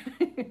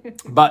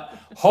 But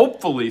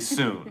hopefully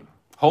soon,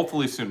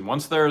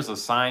 once there is a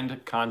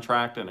signed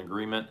contract and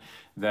agreement,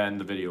 then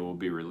the video will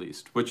be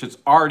released, which is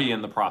already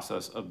in the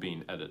process of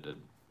being edited.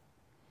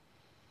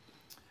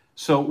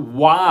 So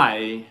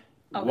why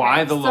the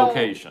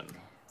location?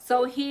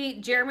 So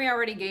Jeremy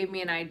already gave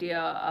me an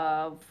idea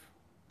of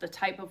the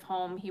type of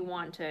home he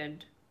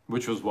wanted.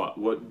 Which was what?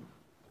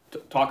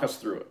 Talk us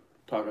through it.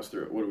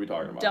 What are we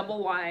talking about?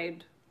 Double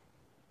wide,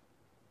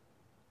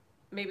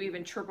 maybe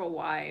even triple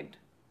wide.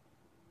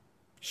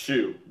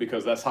 Shoe,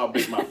 because that's how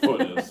big my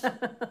foot is.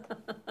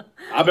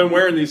 I've been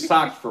wearing these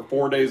socks for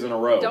 4 days in a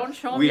row. Don't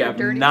show me your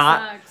dirty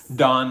socks. We have not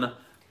done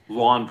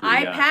laundry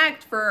yet.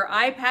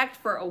 I packed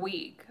for a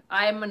week.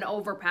 I'm an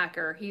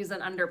overpacker. He's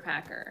an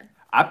underpacker.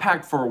 I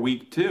packed for a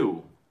week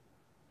too,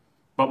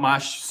 but my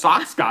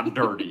socks got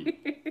dirty.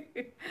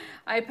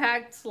 I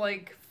packed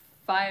like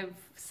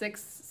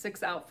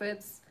six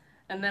outfits,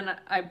 And then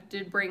I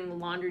did bring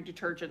laundry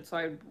detergent, so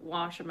I'd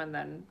wash them and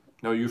then.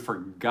 No, you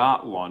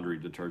forgot laundry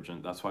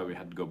detergent. That's why we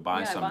had to go buy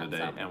Yeah, I some bought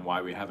today, some. and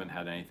why we haven't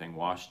had anything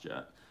washed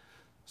yet.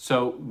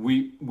 So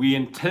we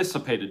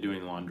anticipated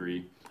doing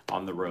laundry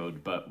on the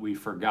road, but we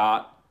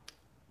forgot.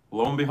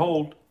 Lo and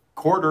behold,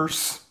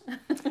 quarters.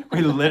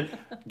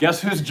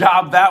 Guess whose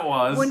job that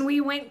was? When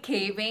we went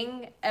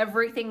caving,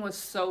 everything was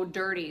so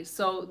dirty.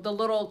 So the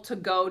little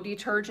to-go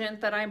detergent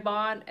that I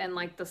bought and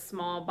like the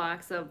small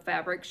box of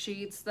fabric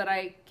sheets that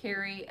I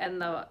carry and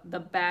the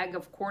bag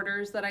of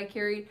quarters that I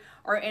carried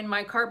are in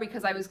my car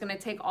because I was going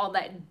to take all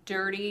that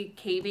dirty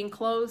caving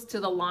clothes to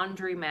the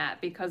laundromat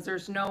because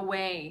there's no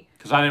way.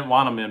 Because I didn't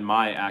want them in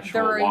my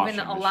actual They're washing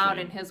even allowed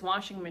machine. in his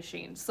washing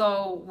machine.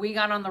 So we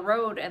got on the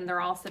road and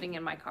they're all sitting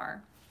in my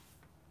car.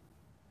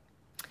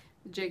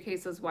 JK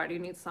says, why do you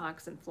need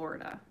socks in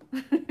Florida?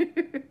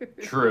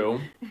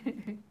 True.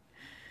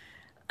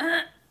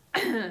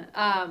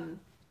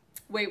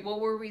 Wait, what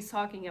were we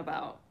talking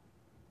about?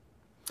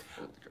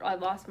 I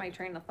lost my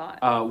train of thought.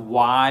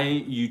 Why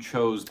you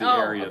chose the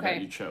area okay.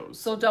 that you chose.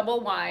 So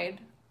double wide.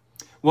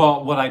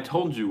 Well, what I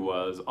told you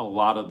was a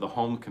lot of the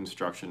home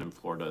construction in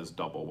Florida is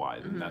double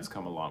wide, and that's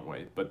come a long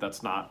way. But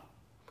that's not.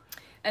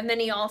 And then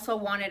he also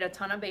wanted a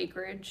ton of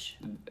acreage.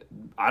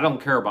 I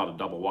don't care about a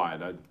double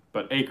wide,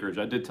 but acreage.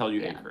 I did tell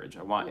you acreage.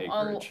 I want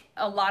acreage.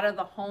 A lot of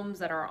the homes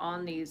that are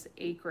on these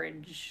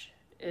acreage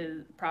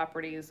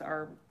properties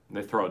are.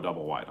 They throw a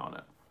double wide on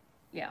it.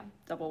 Yeah,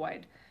 double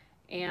wide.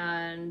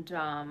 And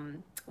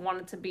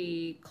wanted to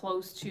be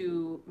close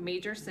to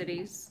major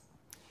cities.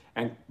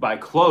 And by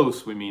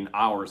close, we mean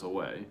hours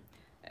away.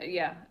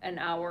 Yeah, an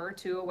hour or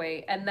two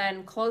away. And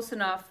then close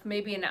enough,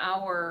 maybe an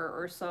hour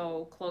or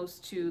so close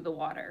to the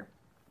water.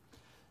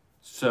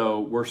 So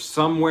we're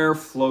somewhere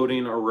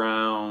floating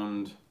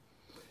around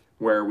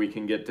where we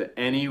can get to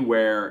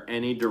anywhere,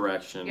 any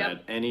direction,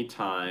 at any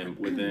time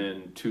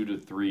within 2 to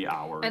 3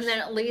 hours. And then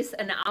at least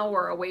an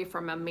hour away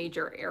from a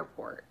major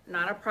airport.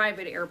 Not a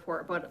private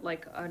airport, but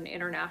like an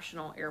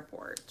international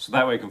airport. So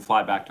that way we can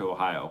fly back to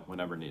Ohio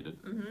whenever needed.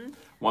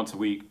 Once a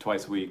week,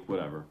 twice a week,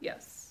 whatever.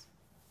 Yes.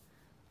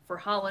 For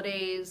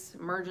holidays,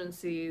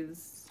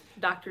 emergencies,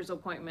 doctor's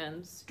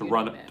appointments. To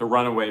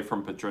run away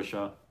from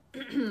Patricia.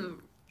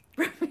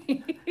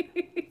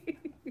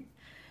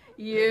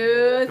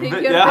 You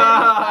think you're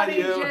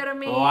funny,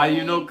 Jeremy? Why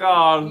you no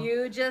call?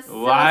 You just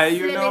so Why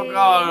you silly.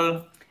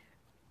 no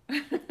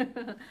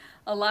call?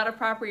 A lot of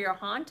property are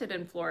haunted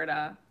in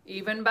Florida.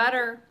 Even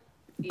better.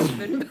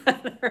 Even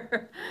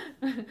better.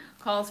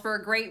 Calls for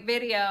a great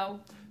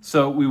video.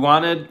 So we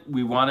wanted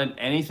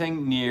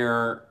anything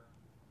near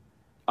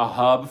a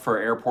hub for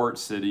airport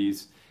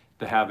cities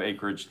to have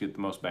acreage to get the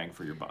most bang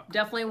for your buck.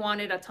 Definitely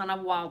wanted a ton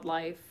of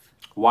wildlife.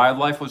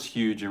 Wildlife was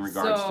huge in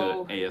regards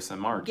to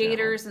ASMR.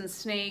 Gators and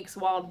snakes,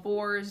 wild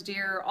boars,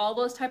 deer, all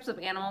those types of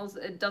animals,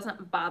 it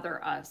doesn't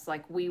bother us.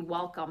 Like, we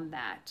welcome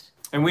that.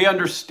 And we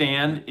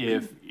understand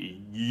if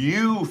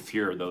you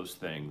fear those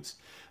things,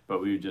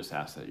 but we would just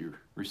ask that you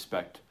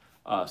respect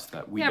us,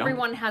 that we don't.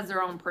 Everyone has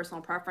their own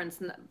personal preference,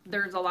 and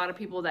there's a lot of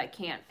people that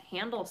can't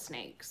handle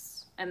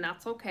snakes, and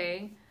that's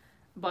okay.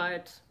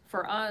 But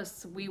for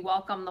us, we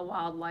welcome the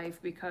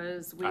wildlife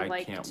because we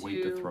I can't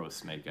wait to throw a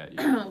snake at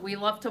you. We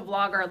love to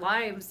vlog our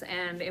lives,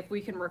 and if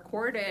we can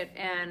record it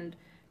and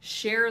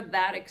share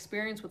that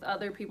experience with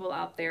other people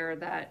out there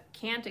that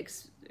can't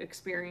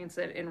experience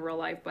it in real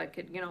life but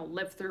could,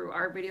 live through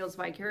our videos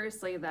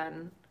vicariously,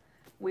 then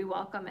we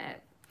welcome it.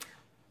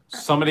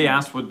 Somebody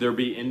asked, would there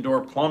be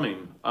indoor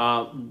plumbing?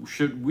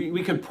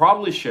 We could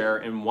probably share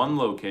in one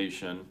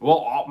location,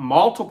 well,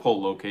 multiple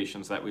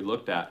locations that we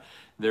looked at.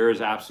 There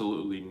is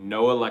absolutely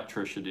no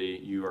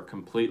electricity. You are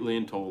completely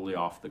and totally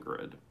off the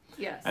grid.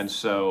 Yes. And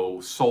so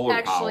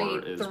solar power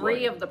is Actually,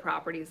 3 of the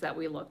properties that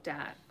we looked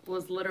at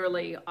was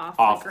literally off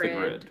the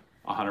grid.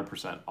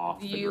 100%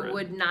 off the grid. You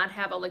would not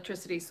have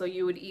electricity, so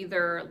you would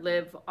either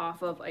live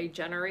off of a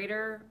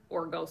generator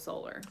or go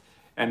solar.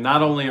 And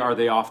not only are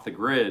they off the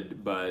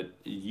grid, but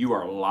you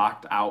are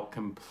locked out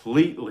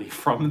completely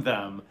from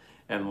them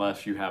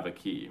unless you have a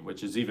key,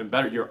 which is even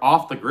better. You're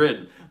off the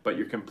grid, but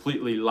you're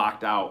completely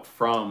locked out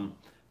from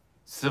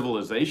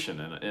civilization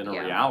in a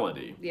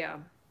reality. Yeah.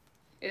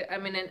 I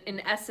mean,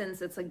 in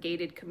essence, it's a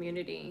gated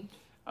community.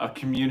 A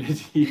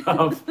community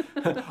of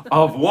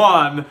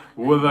one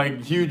with a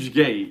huge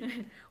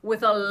gate.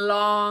 With a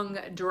long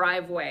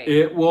driveway.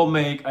 It will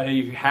make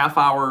a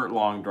half-hour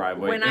long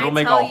driveway. It'll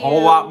make tell a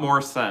whole lot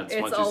more sense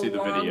once you see the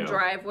It's a long video.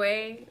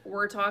 driveway.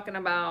 We're talking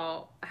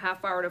about a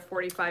half hour to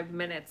 45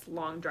 minutes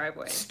long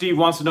driveway. Steve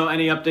wants to know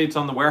any updates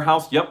on the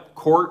warehouse. Yep,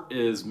 court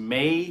is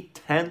May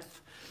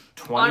 10th,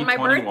 2021. On my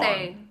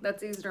birthday.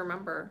 That's easy to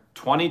remember.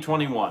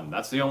 2021.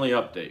 That's the only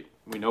update.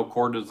 We know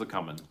court is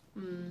coming.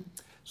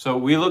 So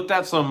we looked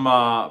at some,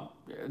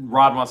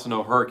 Rod wants to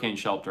know hurricane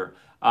shelter.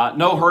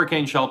 No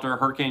hurricane shelter.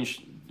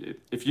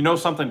 If you know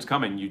something's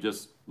coming, you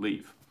just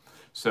leave.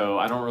 So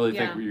I don't really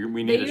think we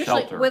They need a usually,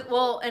 shelter.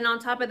 well, and on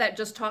top of that,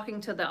 just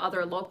talking to the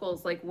other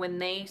locals, like when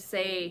they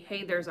say,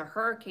 "Hey, there's a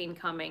hurricane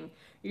coming,"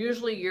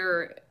 usually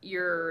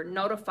you're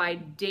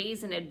notified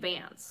days in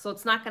advance, so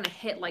it's not going to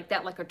hit like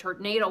that, like a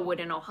tornado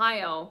would in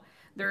Ohio.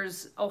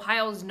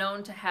 Ohio's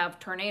known to have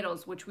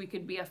tornadoes, which we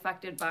could be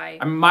affected by.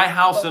 I mean, my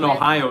house in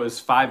Ohio is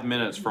 5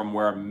 minutes from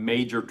where a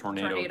major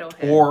tornado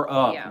tore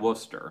up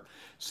Wooster.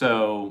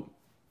 So,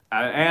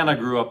 and I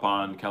grew up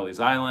on Kelly's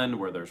Island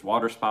where there's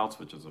water spouts,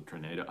 which is a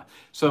tornado.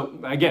 So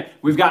again,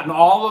 we've gotten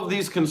all of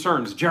these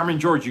concerns. Jeremy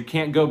and George, you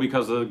can't go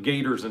because of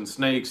gators and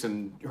snakes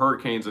and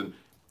hurricanes, and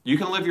you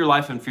can live your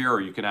life in fear, or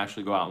you can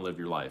actually go out and live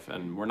your life.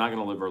 And we're not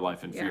going to live our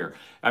life in fear.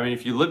 I mean,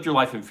 if you lived your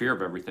life in fear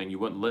of everything, you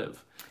wouldn't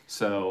live.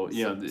 So,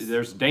 you know,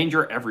 there's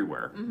danger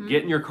everywhere.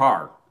 Get in your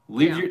car.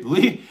 Leave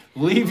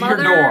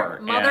your door.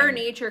 Mother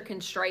Nature can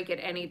strike at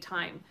any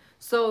time.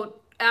 So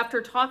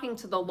after talking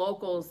to the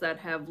locals that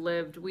have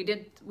lived,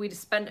 we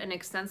spent an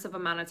extensive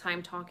amount of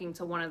time talking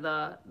to one of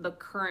the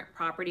current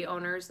property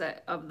owners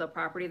of the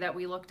property that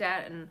we looked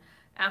at, and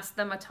asked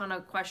them a ton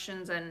of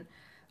questions. And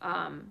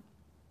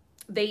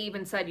they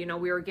even said, you know,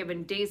 we were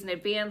given days in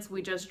advance.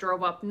 We just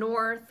drove up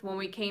north. When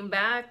we came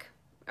back,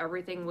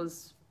 everything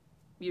was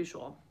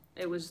usual.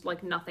 It was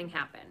like nothing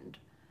happened.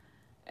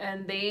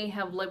 And they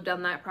have lived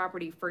on that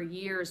property for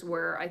years,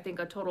 where I think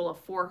a total of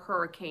 4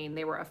 hurricanes,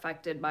 they were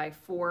affected by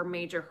 4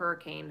 major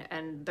hurricanes,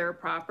 and their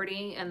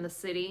property and the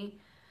city,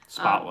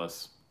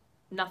 spotless.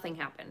 Nothing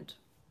happened.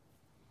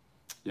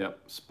 Yep,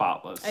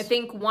 spotless. I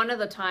think one of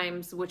the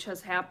times, which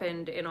has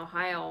happened in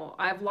Ohio,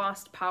 I've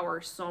lost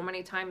power so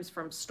many times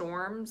from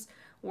storms,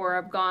 where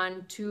I've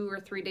gone 2 or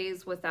 3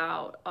 days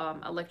without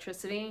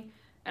electricity.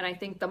 And I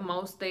think the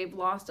most they've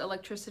lost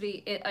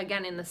electricity,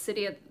 again, in the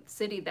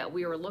city that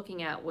we were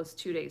looking at, was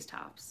 2 days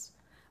tops.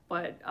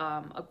 But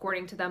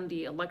according to them,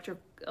 the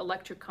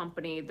electric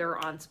company, they're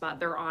on spot,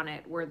 they're on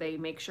it, where they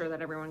make sure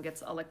that everyone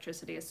gets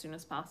electricity as soon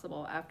as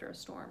possible after a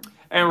storm.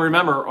 And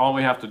remember, all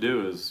we have to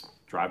do is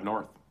drive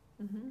north.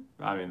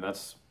 I mean,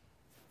 that's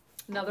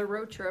another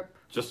road trip.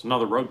 Just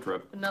another road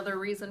trip. Another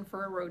reason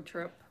for a road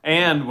trip.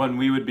 And when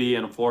we would be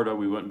in Florida,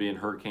 we wouldn't be in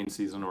hurricane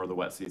season or the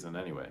wet season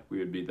anyway. We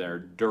would be there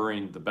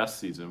during the best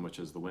season, which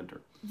is the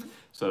winter.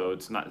 So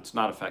it's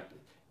not effective.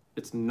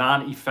 It's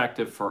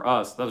non-effective for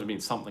us. Doesn't mean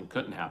something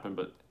couldn't happen,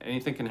 but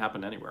anything can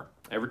happen anywhere.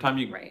 Every time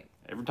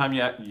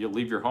you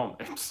leave your home,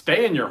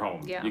 stay in your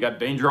home. You got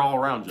danger all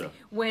around you.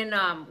 When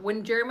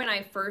Jeremy and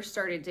I first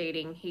started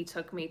dating, he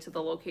took me to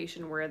the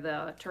location where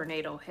the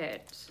tornado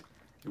hit.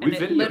 We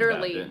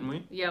videoed that, didn't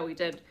we? Yeah, we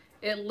did.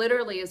 It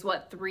literally is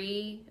a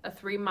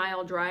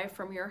 3-mile drive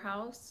from your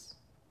house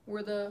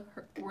where the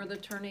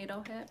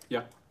tornado hit.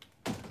 Yeah.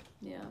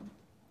 Yeah.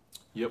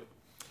 Yep.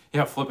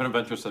 Yeah, Flippin'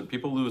 Adventure said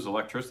people lose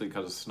electricity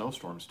because of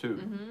snowstorms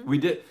too. We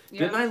did.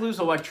 Didn't I lose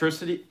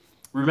electricity?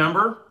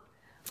 Remember?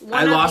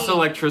 I lost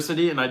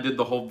electricity, and I did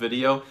the whole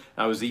video.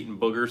 I was eating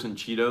boogers and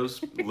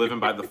Cheetos, living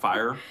by the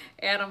fire.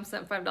 Adam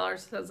sent $5,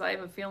 says, I have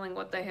a feeling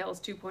what the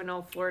Hales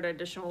 2.0 Florida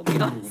edition will be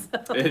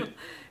awesome.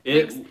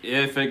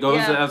 If it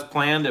goes as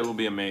planned, it will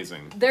be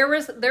amazing. There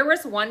was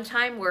one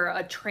time where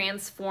a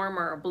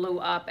transformer blew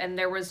up, and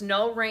there was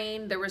no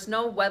rain, there was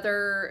no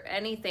weather,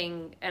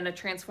 anything, and a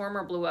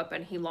transformer blew up,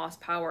 and he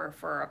lost power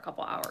for a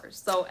couple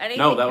hours. So anything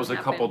No, that was a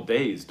couple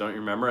days. Don't you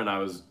remember? And I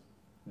was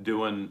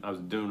doing a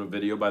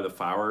video by the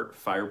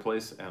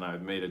fireplace, and I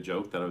made a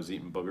joke that I was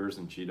eating boogers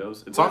and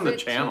Cheetos. It's on the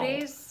channel. 2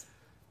 days?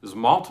 It was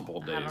multiple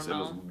days. It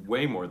was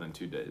way more than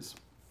 2 days.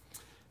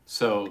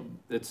 So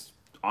it's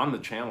on the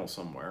channel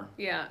somewhere.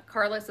 Yeah,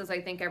 Carla says,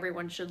 I think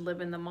everyone should live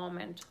in the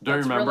moment. Don't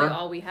you remember? That's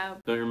really all we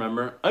have. Don't you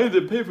remember? I had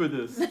to pay for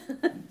this.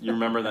 You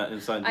remember that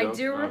inside joke? I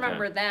do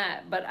remember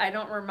that, but I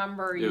don't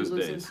remember you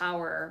losing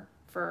power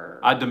for.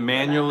 I had to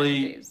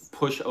manually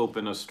push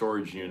open a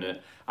storage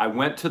unit. I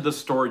went to the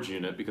storage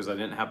unit because I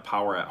didn't have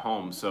power at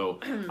home, so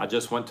I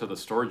just went to the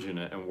storage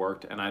unit and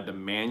worked, and I had to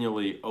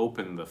manually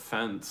open the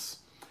fence.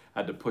 I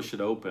had to push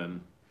it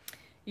open.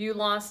 You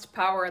lost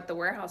power at the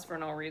warehouse for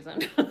no reason.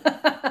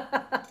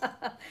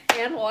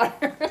 And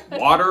water.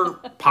 Water,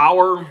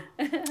 power,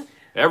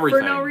 everything.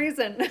 For no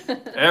reason.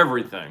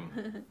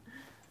 Everything.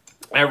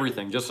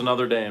 Everything. Just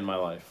another day in my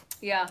life.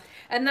 Yeah.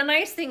 And the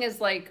nice thing is,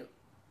 like,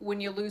 when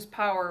you lose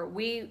power,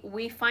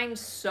 we find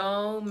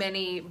so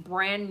many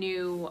brand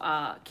new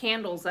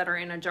candles that are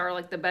in a jar,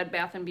 like the Bed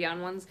Bath &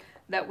 Beyond ones,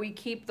 that we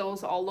keep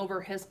those all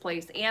over his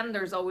place, and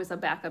there's always a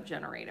backup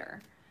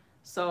generator.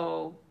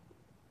 So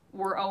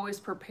we're always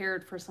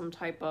prepared for some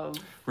type of...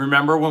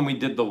 Remember when we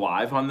did the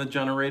live on the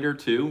generator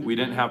too? We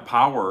didn't have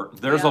power.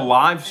 There's a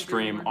live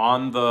stream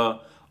on the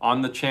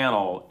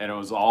channel, and it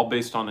was all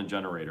based on a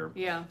generator.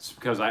 Yeah. It's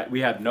because we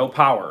had no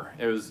power.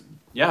 It was,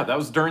 that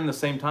was during the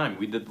same time.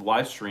 We did the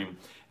live stream,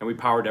 and we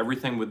powered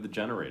everything with the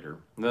generator.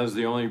 And that was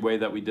the only way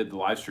that we did the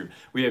live stream.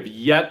 We have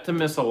yet to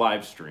miss a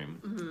live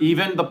stream.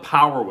 Even the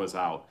power was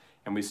out,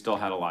 and we still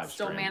had a live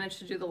stream. Still managed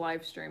to do the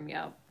live stream,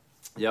 yeah.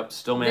 Yep,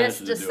 still managed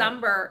to do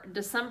it.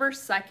 December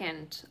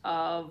 2nd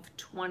of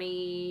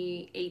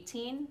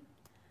 2018,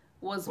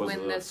 was Was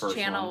when the this first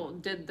channel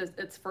did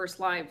its first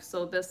live.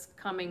 So this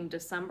coming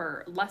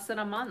December, less than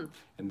a month.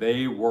 And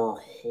they were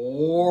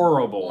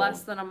horrible.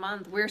 Less than a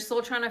month. We're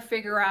still trying to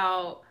figure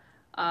out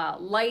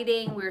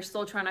lighting. We're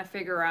still trying to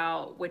figure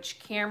out which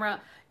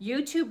camera.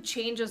 YouTube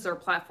changes their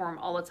platform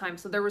all the time.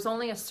 So there was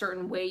only a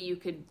certain way you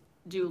could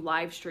do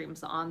live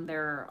streams on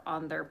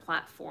their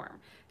platform.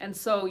 And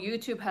so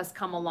YouTube has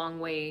come a long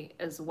way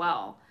as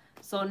well.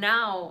 So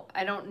now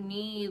I don't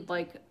need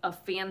like a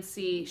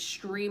fancy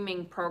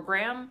streaming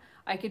program.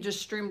 I could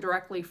just stream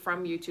directly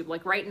from YouTube.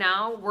 Like right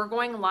now, we're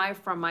going live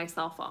from my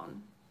cell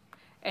phone.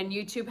 And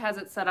YouTube has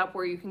it set up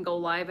where you can go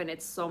live, and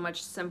it's so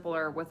much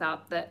simpler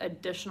without the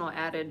additional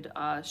added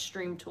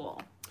stream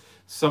tool.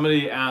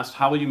 Somebody asked,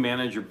 how will you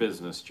manage your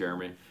business,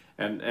 Jeremy?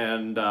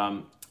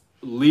 And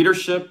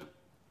leadership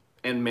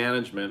and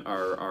management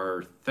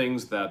are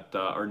things that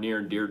are near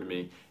and dear to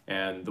me.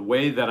 And the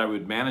way that I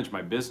would manage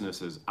my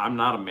business is I'm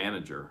not a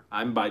manager.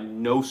 I'm by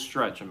no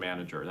stretch a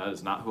manager. That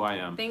is not who I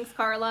am. Thanks,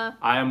 Carla.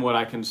 I am what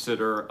I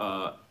consider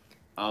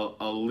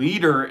a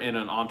leader and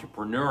an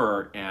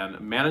entrepreneur, and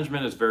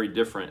management is very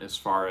different as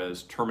far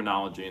as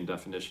terminology and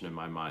definition in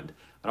my mind.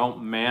 I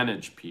don't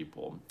manage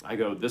people. I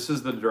go, this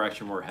is the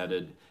direction we're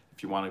headed.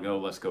 If you want to go,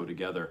 let's go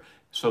together.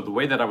 So the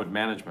way that I would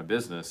manage my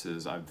business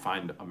is I'd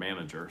find a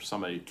manager,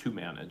 somebody to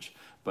manage.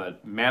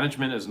 But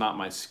management is not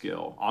my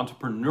skill.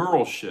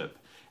 Entrepreneurship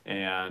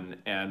and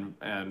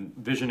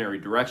visionary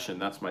direction,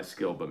 that's my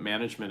skill. But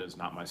management is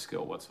not my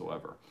skill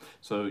whatsoever.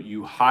 So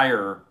you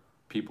hire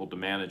people to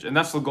manage, and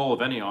that's the goal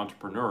of any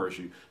entrepreneur. Is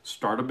you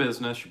start a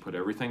business, you put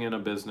everything in a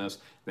business,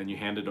 then you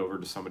hand it over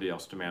to somebody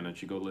else to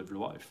manage. You go live your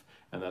life,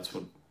 and that's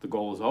what the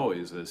goal is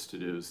always is to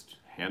do, is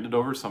hand it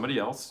over to somebody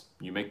else.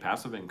 You make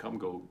passive income,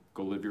 go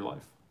live your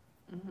life.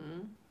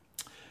 Mm-hmm.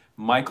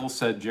 Michael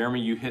said, Jeremy,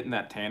 you hitting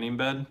that tanning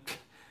bed?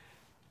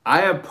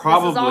 I have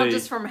probably... This is all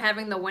just from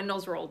having the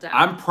windows rolled down.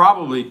 I'm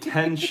probably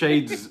 10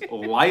 shades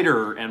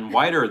lighter and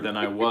whiter than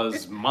I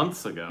was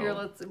months ago. Here,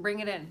 let's bring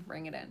it in.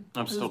 Bring it in.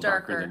 I'm still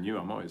darker than you.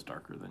 I'm always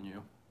darker than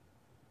you.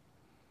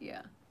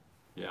 Yeah.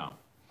 Yeah.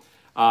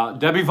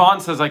 Debbie Vaughn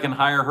says I can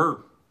hire her.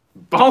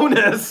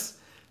 Bonus!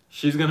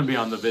 She's going to be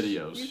on the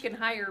videos. You can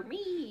hire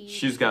me.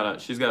 She's got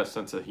a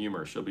sense of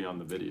humor. She'll be on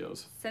the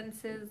videos.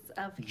 Senses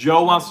of humor.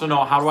 Joe wants to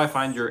know, how do I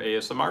find your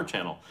ASMR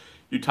channel?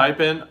 You type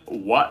in,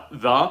 what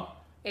the...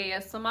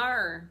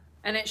 ASMR.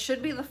 And it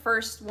should be the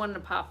first one to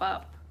pop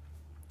up.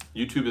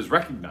 YouTube is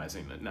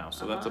recognizing it now,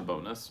 so that's a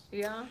bonus.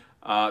 Yeah.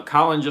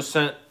 Colin just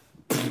sent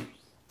 $5.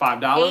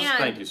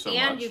 Thank you so much.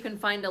 And you can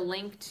find a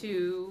link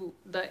to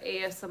the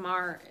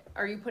ASMR.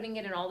 Are you putting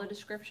it in all the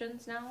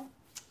descriptions now?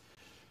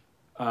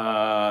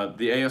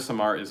 The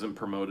ASMR isn't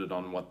promoted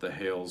on What the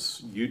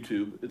Hale's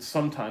YouTube. It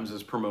sometimes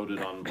is promoted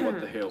on What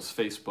the Hale's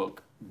Facebook.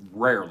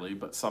 Rarely,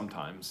 but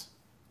sometimes.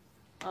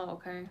 Oh,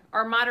 okay.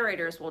 Our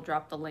moderators will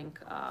drop the link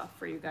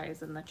for you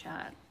guys in the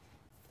chat.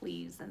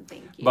 Please and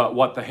thank you. But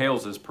What the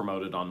Hales is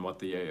promoted on What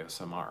the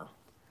ASMR.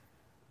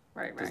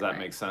 Right. Does that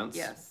make sense?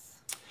 Yes.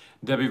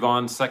 Debbie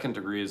Vaughn's second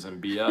degree is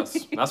in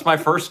BS. That's my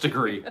first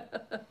degree.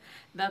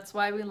 That's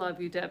why we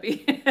love you,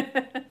 Debbie.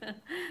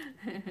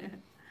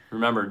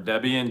 Remember,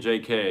 Debbie and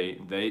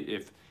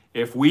JK,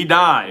 if we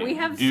die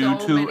due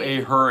to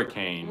a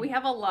hurricane. We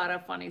have a lot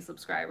of funny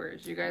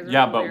subscribers. You guys are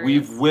Yeah, hilarious. but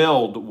we've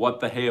willed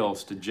What the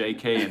Hales to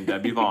JK and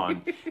Debbie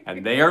Vaughn,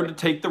 and they are to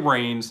take the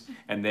reins,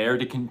 and they are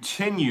to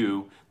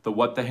continue the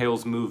What the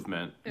Hales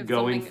movement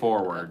going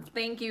forward.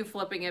 Thank you,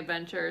 Flipping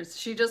Adventures.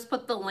 She just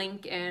put the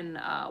link in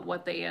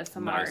What the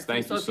ASMR. Nice,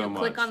 thank you so much. So if you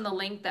click on the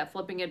link that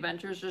Flipping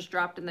Adventures just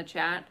dropped in the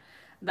chat,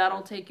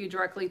 that'll take you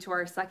directly to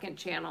our second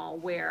channel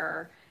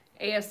where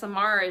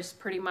ASMR is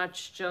pretty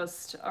much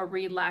just a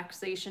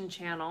relaxation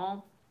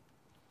channel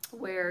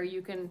where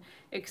you can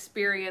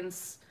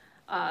experience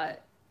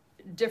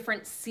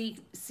different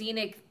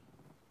scenic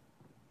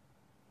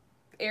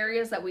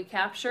areas that we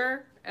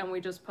capture, and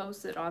we just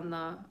post it on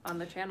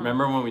the channel.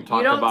 Remember when we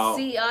talked about... You don't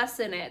see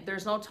us in it.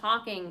 There's no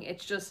talking.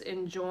 It's just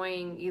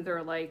enjoying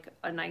either like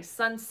a nice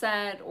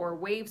sunset or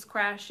waves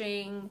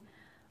crashing.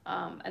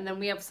 And then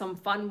we have some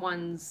fun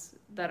ones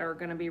that are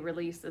going to be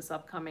released this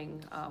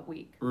upcoming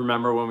week.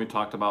 Remember when we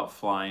talked about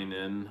flying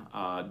in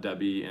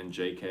Debbie and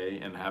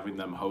JK and having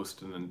them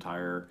host an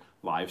entire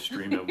live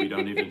stream and we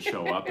don't even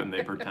show up and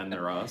they pretend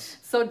they're us?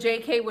 So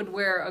JK would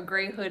wear a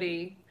gray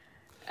hoodie.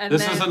 And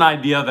this is an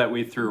idea that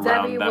we threw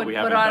around that we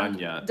haven't done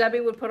yet. Debbie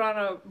would put on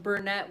a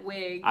brunette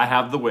wig. I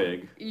have the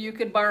wig. You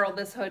could borrow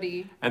this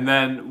hoodie. And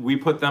then we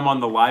put them on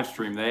the live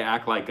stream. They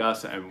act like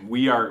us, and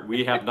we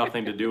have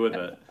nothing to do with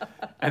it.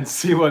 And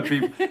see what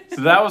people...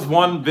 So that was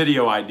one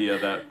video idea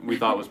that we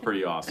thought was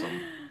pretty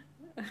awesome.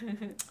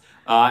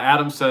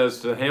 Adam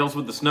says, to Hales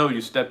with the snow,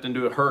 you stepped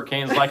into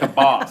hurricanes like a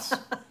boss.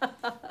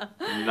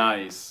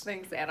 Nice.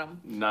 Thanks, Adam.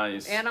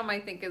 Nice. Adam,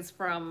 I think, is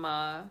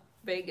from...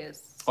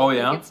 Vegas. So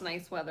yeah, it's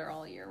nice weather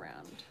all year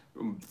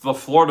round. The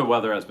Florida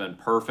weather has been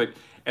perfect,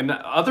 and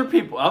other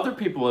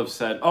people have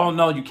said, "Oh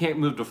no, you can't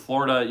move to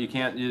Florida. You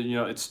can't. You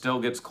know, it still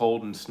gets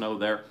cold and snow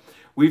there."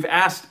 We've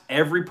asked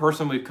every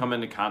person we've come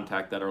into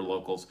contact that are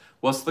locals,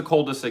 what's the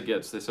coldest it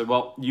gets? They said,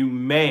 well, you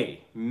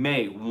may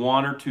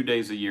 1 or 2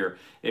 days a year,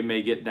 it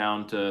may get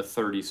down to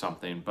 30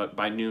 something, but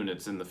by noon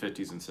it's in the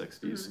 50s and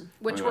 60s.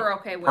 Which we're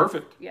okay with.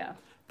 Perfect. Yeah.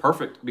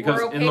 Perfect. Because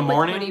we're okay in the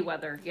morning, with hoodie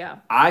weather. Yeah.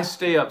 I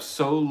stay up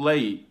so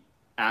late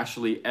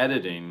actually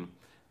editing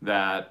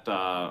that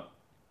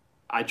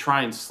I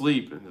try and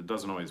sleep, and it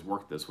doesn't always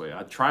work this way.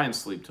 I try and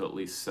sleep till at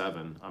least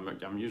 7.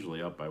 I'm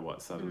usually up by what,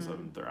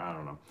 7:30? I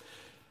don't know.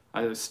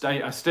 I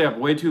stay up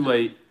way too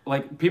late.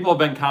 Like, people have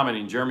been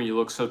commenting, Jeremy, you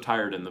look so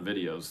tired in the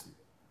videos.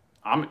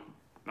 I'm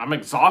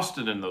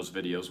exhausted in those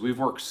videos. We've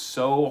worked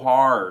so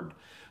hard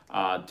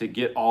to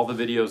get all the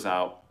videos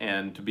out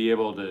and to be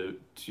able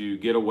to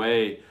get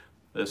away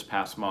this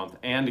past month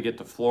and to get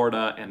to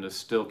Florida and to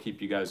still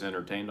keep you guys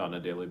entertained on a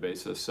daily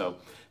basis.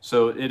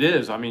 So it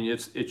is. I mean,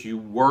 it's you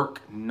work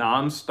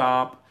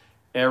nonstop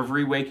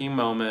every waking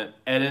moment,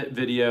 edit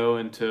video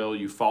until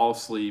you fall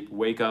asleep,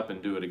 wake up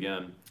and do it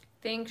again.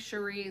 Thanks,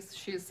 Cherise.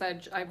 She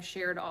said, I've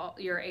shared all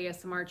your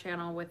ASMR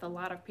channel with a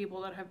lot of people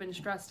that have been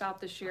stressed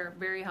out this year.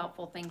 Very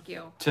helpful. Thank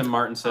you. Tim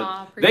Martin said,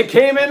 they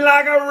came in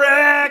like a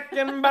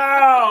wrecking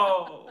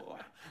ball.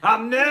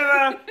 I've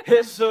never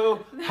hit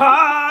so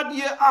hard,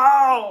 you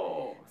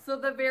all. So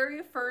the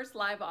very first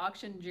live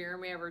auction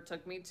Jeremy ever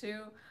took me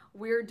to,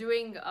 we were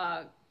doing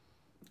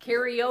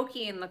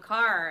karaoke in the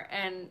car,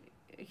 and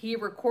he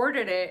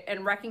recorded it,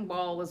 and Wrecking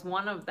Ball was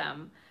one of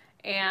them.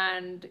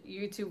 And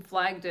YouTube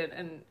flagged it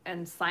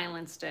and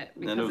silenced it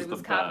because it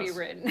was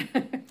copywritten.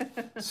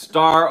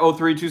 Star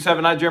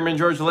 0327, hi Jeremy and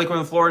George,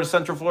 Lakeland, Florida,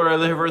 Central Florida. I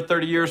live here for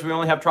 30 years. We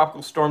only have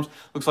tropical storms.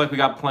 Looks like we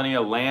got plenty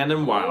of land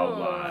and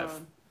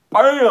wildlife.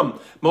 Bam!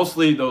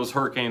 Mostly those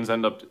hurricanes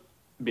end up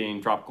being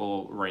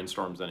tropical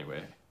rainstorms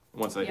anyway,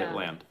 once they hit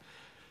land.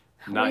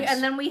 Nice.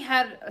 And then we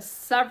had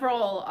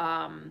several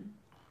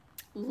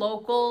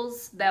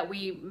locals that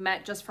we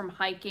met just from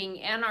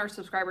hiking, and our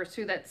subscribers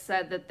too, that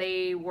said that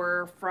they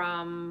were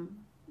from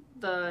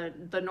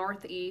the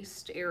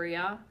Northeast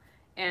area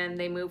and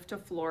they moved to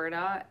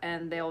Florida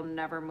and they'll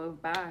never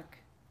move back.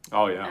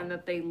 Oh yeah. And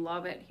that they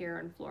love it here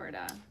in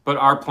Florida. But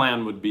our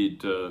plan would be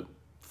to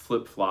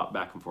flip-flop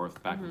back and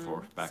forth, back and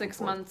forth, back and forth.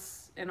 6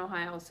 months in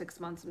Ohio, 6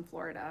 months in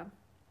Florida.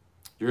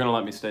 You're gonna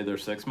let me stay there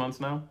 6 months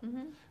now?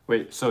 Mm-hmm.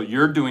 Wait, so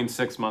you're doing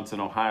 6 months in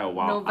Ohio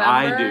while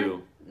I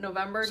do.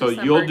 November, so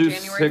December, you'll do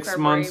January, 6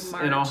 February, months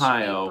March, in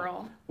Ohio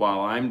April.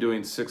 While I'm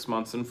doing 6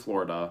 months in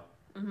Florida,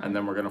 and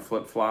then we're gonna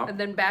flip flop. And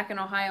then back in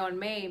Ohio in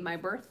May, my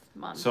birth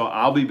month. So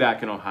I'll be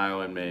back in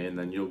Ohio in May, and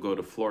then you'll go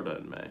to Florida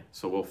in May.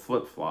 So we'll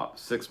flip flop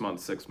 6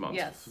 months, 6 months.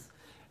 Yes.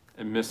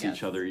 And miss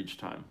each other each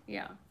time.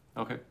 Yeah.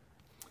 Okay.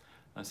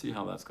 I see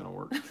how that's gonna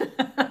work.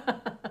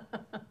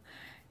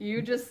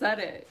 You just said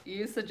it.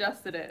 You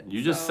suggested it.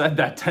 You just said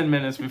that 10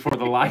 minutes before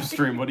the live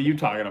stream. What are you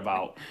talking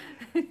about?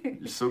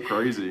 You're so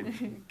crazy.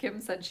 Kim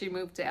said she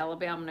moved to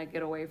Alabama to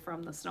get away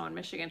from the snow in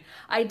Michigan.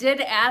 I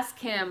did ask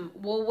him,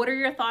 well, what are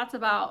your thoughts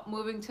about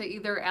moving to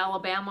either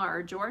Alabama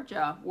or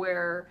Georgia,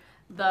 where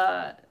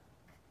the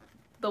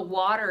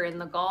water in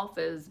the Gulf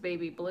is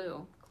baby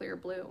blue, clear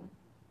blue?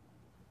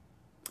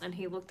 And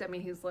he looked at me,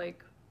 he's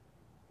like,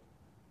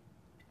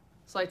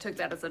 so I took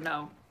that as a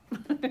no.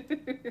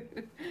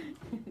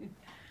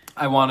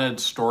 I wanted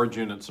storage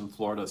units in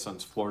Florida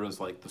since Florida's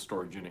like the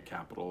storage unit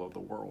capital of the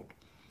world.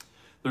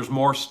 There's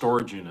more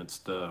storage units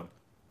to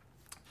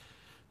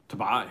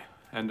buy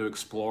and to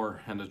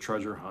explore and to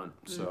treasure hunt.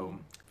 So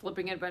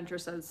Flipping Adventure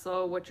says,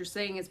 so what you're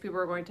saying is people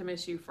are going to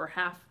miss you for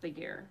half the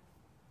year.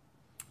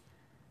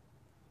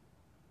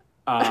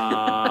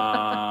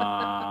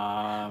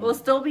 We'll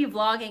still be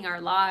vlogging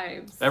our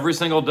lives every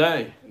single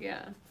day.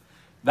 Yeah.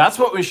 That's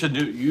what we should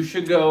do. You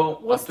should go.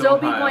 We'll still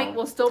be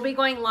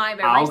going live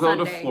every I'll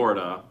Sunday. go to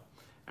Florida,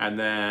 and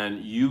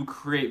then you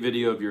create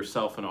video of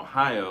yourself in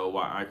Ohio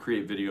while I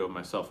create video of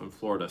myself in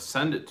Florida.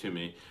 Send it to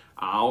me.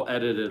 I'll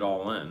edit it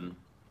all in.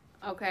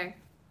 Okay.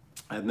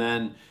 And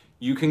then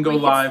you can go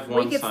live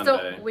one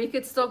Sunday. We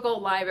could still go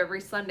live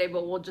every Sunday,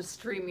 but we'll just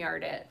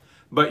StreamYard it.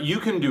 But you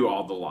can do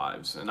all the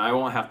lives, and I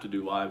won't have to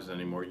do lives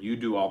anymore. You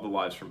do all the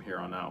lives from here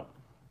on out.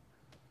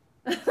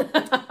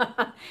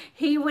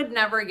 He would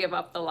never give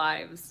up the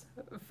lives.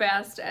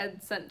 Fast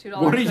Ed sent $2.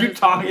 What are you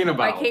talking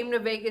about? I came to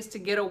Vegas to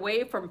get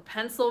away from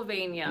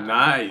Pennsylvania.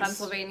 Nice.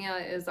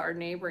 Pennsylvania is our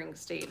neighboring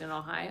state in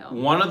Ohio.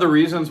 One of the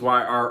reasons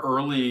why our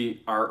early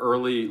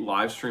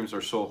live streams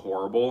are so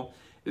horrible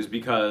is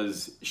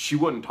because she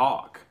wouldn't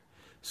talk.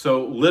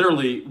 So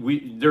literally,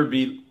 there'd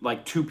be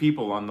like 2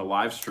 people on the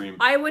live stream.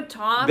 I would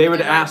talk. They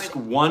would ask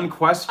one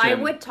question. I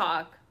would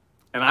talk.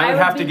 And I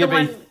would have to give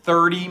a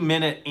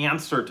 30-minute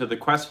answer to the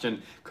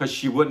question because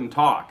she wouldn't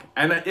talk.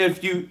 And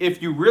if you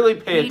really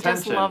pay attention, he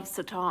just loves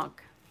to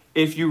talk.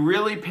 If you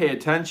really pay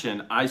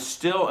attention, I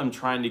still am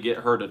trying to get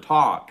her to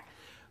talk.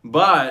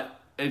 But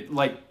if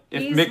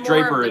He's Mick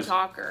Draper more of is, the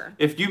talker.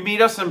 if you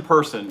meet us in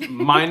person,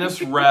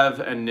 minus Rev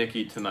and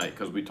Nikki tonight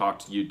because we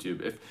talked to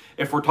YouTube.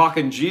 If we're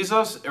talking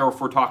Jesus or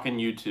if we're talking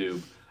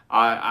YouTube,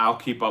 I'll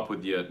keep up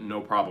with you,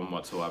 no problem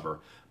whatsoever.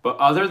 But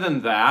other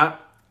than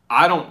that,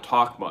 I don't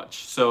talk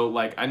much. So,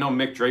 like, I know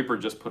Mick Draper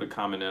just put a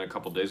comment in a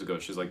couple days ago.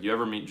 She's like, you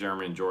ever meet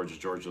Jeremy and George?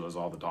 George does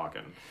all the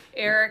talking.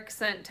 Eric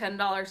sent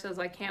 $10, says,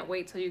 I can't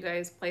wait till you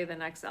guys play the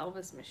next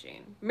Elvis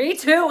machine. Me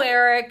too,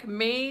 Eric.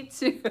 Me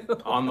too.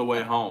 On the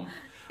way home.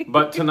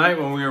 But tonight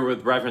when we were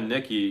with Reverend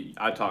Nikki,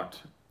 I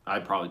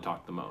probably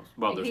talked the most.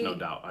 Well, there's no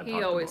doubt.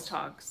 He always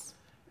talks.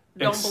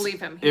 Don't believe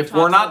him. He if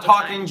we're not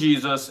talking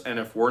Jesus and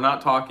if we're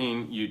not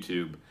talking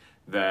YouTube,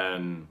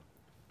 then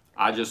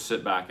I just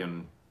sit back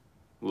and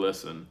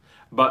listen.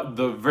 But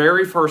the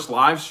very first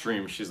live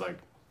stream, she's like,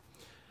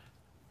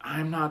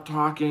 I'm not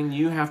talking.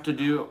 You have to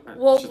do.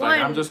 Well, she's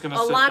like, I'm just going to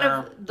sit there. A lot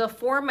of the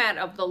format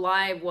of the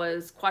live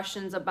was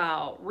questions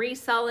about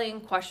reselling,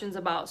 questions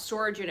about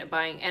storage unit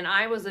buying, and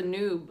I was a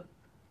noob.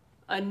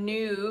 A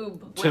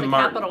noob with a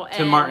capital N.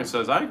 Tim Martin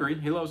says, I agree.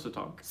 He loves to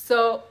talk.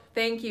 So,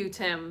 thank you,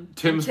 Tim.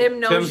 Tim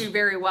knows you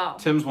very well.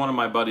 Tim's one of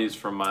my buddies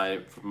from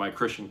my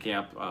Christian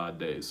camp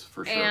days,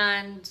 for sure.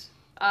 And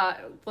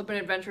Flippin'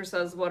 Adventure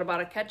says, what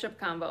about a ketchup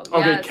combo?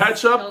 Okay, yes,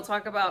 ketchup. He'll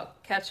talk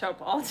about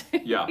ketchup all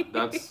day. Yeah,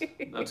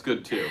 that's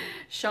good too.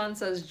 Sean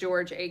says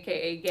George,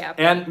 a.k.a. Gap.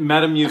 And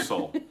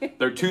Metamucil.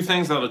 There are two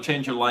things that'll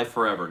change your life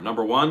forever.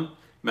 Number one,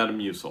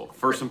 Metamucil,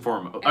 first and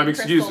foremost.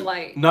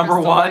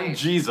 Number one, Light.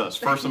 Jesus,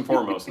 first and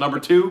foremost. Number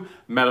two,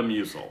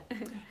 Metamucil.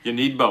 You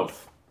need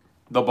both.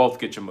 They'll both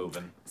get you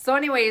moving. So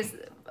anyways,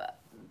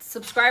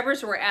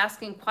 subscribers were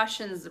asking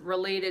questions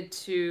related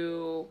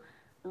to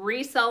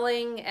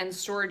reselling and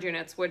storage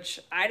units, which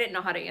I didn't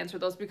know how to answer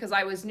those because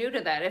I was new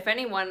to that. If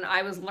anyone,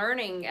 I was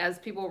learning as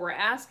people were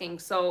asking.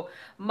 So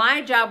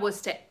my job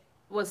was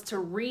to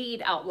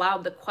read out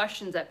loud the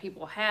questions that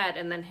people had,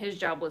 and then his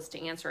job was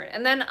to answer it.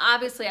 And then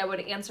obviously I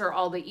would answer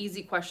all the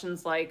easy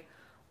questions like,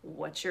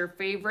 what's your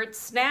favorite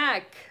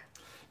snack?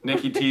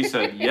 Nikki T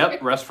said,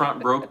 yep,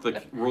 restaurant broke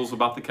the rules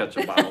about the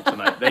ketchup bottle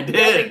tonight. They did.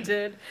 Yeah, they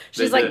did.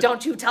 She's like,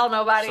 don't you tell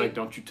nobody. She's like,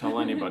 don't you tell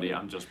anybody.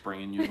 I'm just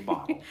bringing you the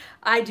bottle.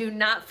 I do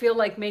not feel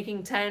like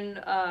making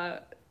 10,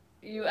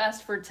 you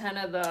asked for 10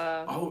 of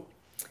the,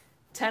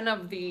 10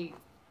 of the,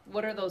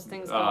 what are those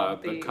things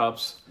called? The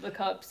cups. The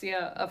cups,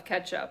 yeah, of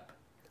ketchup.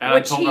 And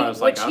I told her, I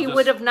was like, he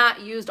would have not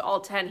used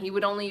all 10. He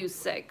would only use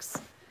 6.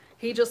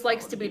 He just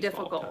likes to be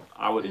difficult.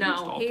 I would have used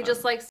all 10. No, he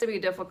just likes to be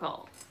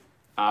difficult.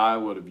 I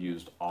would have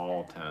used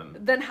all 10.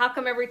 Then how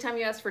come every time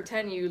you ask for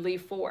 10, you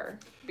leave 4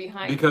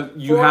 behind? Because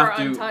you 4 have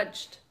to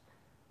untouched.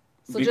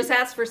 So just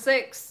ask for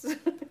 6.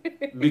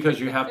 Because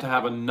you have to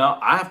have enough.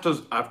 I have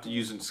to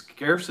use in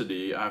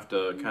scarcity. I have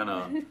to kind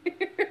of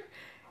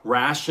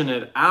ration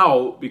it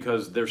out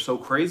because they're so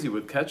crazy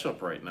with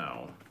ketchup right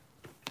now.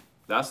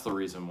 That's the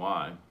reason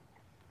why.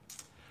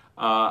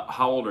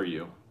 How old are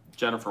you?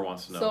 Jennifer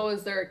wants to know. So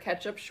is there a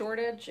ketchup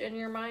shortage in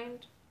your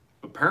mind?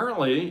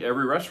 Apparently,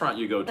 every restaurant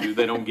you go to,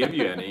 they don't give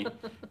you any.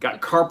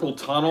 Got carpal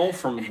tunnel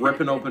from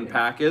ripping open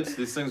packets.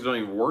 These things don't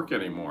even work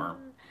anymore.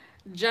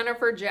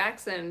 Jennifer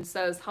Jackson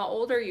says, how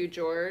old are you,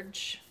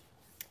 George?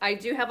 I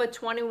do have a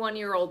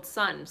 21-year-old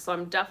son, so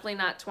I'm definitely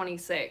not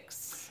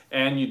 26.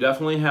 And you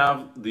definitely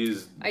have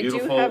these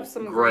beautiful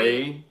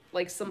gray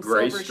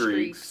silver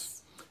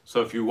streaks.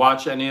 So if you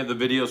watch any of the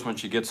videos when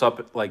she gets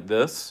up like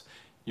this,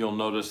 you'll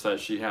notice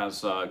that she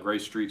has gray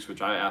streaks,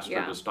 which I asked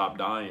her to stop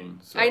dyeing.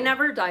 So. I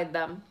never dyed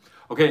them.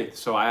 Okay,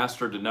 so I asked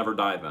her to never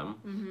dye them.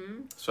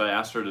 Mm-hmm. So I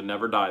asked her to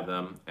never dye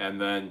them.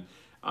 And then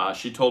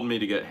she told me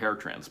to get hair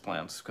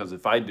transplants, because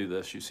if I do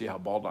this, you see how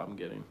bald I'm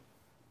getting.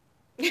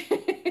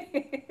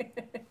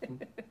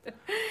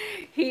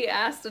 He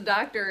asked the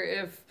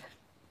doctor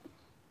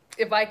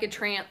if I could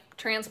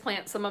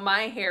transplant some of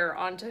my hair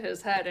onto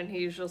his head, and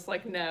he's just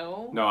like,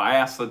 no. No, I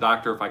asked the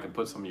doctor if I could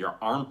put some of your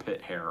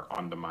armpit hair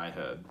onto my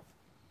head.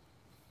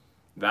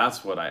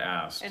 That's what I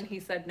asked. And he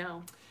said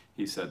no.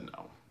 He said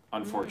no.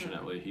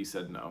 Unfortunately, he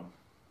said no.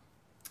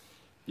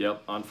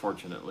 Yep,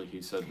 unfortunately,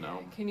 he said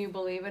no. Can you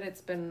believe it?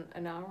 It's been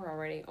an hour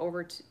already.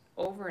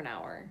 Over an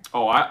hour.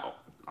 Oh,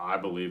 I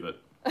believe it.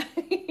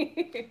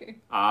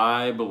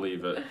 I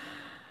believe it.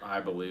 I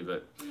believe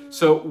it.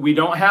 So we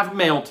don't have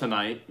mail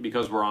tonight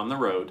because we're on the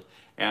road.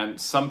 And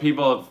some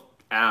people have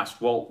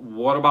asked, well,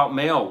 what about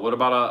mail? What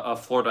about a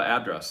Florida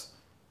address?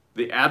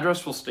 The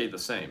address will stay the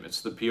same.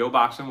 It's the P.O.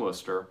 Box in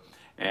Wooster.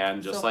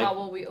 And just how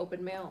will we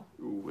open mail?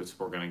 We're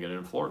going to get it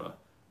in Florida.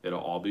 It'll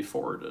all be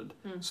forwarded.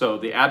 So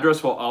the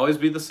address will always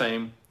be the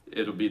same.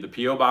 It'll be the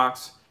P.O.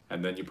 Box,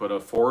 and then you put a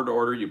forward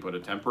order, you put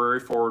a temporary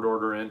forward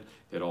order in.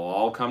 It'll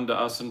all come to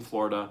us in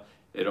Florida.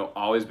 It'll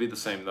always be the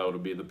same, though. It'll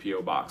be the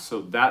P.O. Box.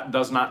 So that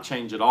does not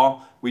change at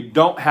all. We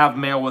don't have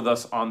mail with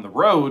us on the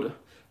road,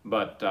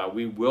 but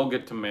we will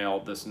get to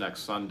mail this next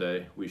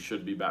Sunday. We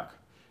should be back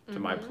to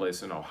my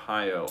place in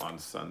Ohio on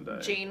Sunday.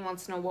 Jane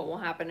wants to know what will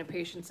happen to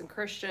Patience and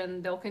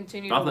Christian. They'll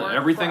continue to work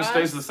Everything for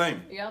stays us. the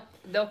same. Yep.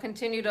 They'll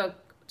continue to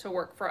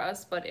work for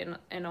us, but in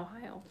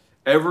Ohio.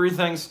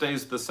 Everything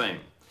stays the same.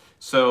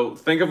 So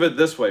think of it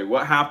this way.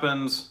 What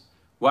happens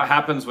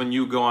when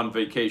you go on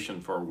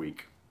vacation for a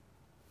week?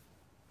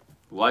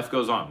 Life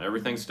goes on.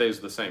 Everything stays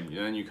the same. And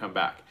then you come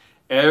back.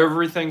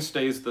 Everything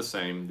stays the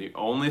same. The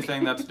only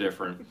thing that's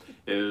different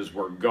is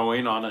we're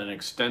going on an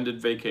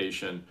extended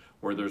vacation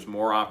where there's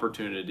more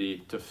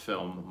opportunity to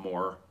film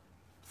more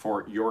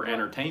for your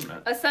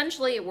entertainment.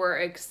 Essentially, we're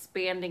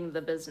expanding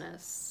the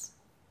business.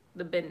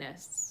 The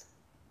business.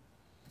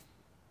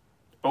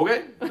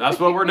 Okay, that's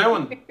what we're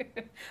doing.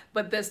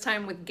 But this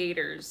time with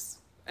gators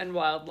and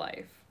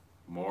wildlife.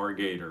 More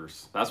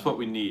gators. That's what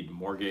we need,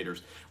 more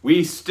gators.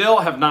 We still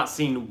have not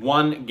seen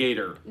one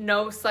gator.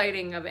 No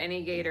sighting of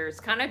any gators.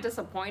 Kind of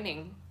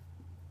disappointing.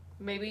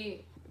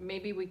 Maybe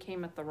we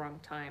came at the wrong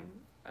time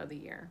of the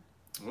year.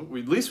 At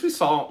least we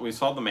saw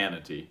the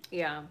manatee.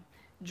 Yeah.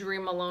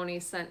 Drew Maloney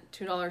sent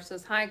 $2,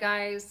 says, "Hi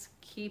guys,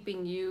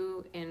 keeping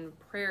you in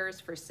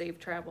prayers for safe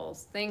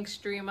travels." Thanks,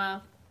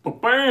 Dreama.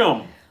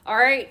 Bam! All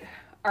right,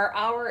 our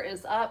hour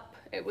is up.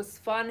 It was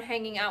fun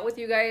hanging out with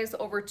you guys.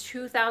 Over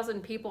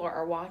 2,000 people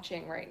are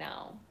watching right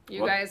now.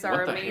 You guys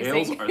are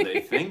amazing. What the Hales are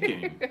they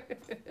thinking?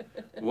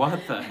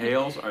 What the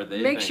Hales are they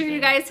thinking? Make sure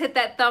you guys hit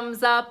that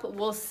thumbs up.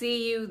 We'll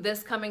see you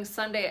this coming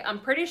Sunday. I'm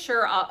pretty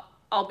sure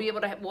I'll be able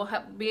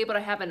to be able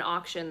to have an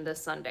auction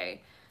this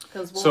Sunday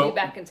because we'll be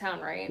back in town,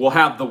 right? We'll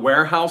have the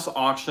warehouse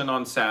auction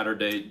on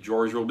Saturday.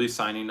 George will be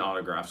signing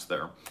autographs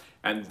there,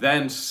 and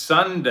then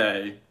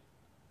Sunday,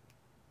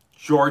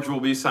 George will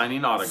be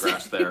signing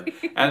autographs there.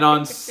 And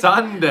on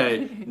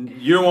Sunday,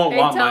 you won't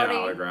want my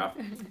autograph.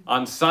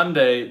 On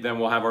Sunday, then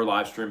we'll have our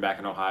live stream back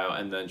in Ohio,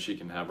 and then she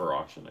can have her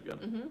auction again.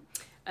 Mm-hmm.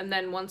 And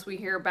then once we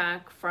hear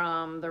back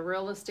from the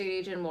real estate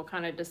agent, we'll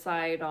kind of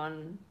decide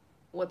on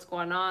what's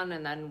going on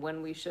and then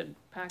when we should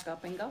pack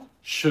up and go.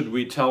 Should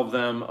we tell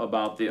them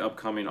about the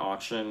upcoming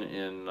auction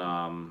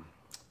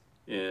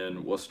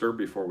in Wooster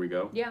before we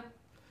go? Yeah.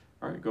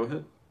 All right, go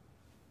ahead.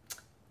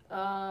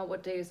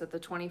 What day is it? The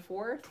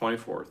 24th?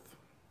 24th.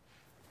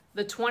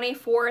 The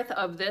 24th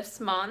of this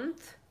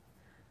month.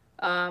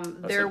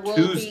 There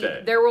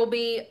Tuesday. will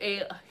be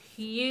a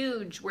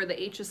huge, where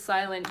the H is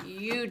silent,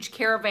 huge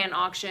caravan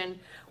auction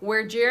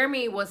where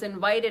Jeremy was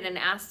invited and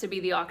asked to be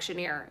the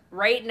auctioneer.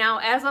 Right now,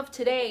 as of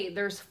today,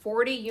 there's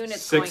 40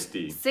 units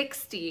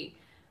 60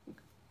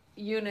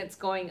 units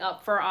going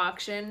up for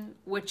auction,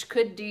 which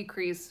could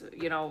decrease,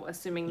 you know,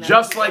 assuming that.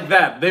 Just like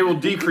that, they will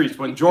decrease.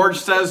 When George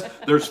says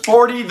there's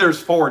 40,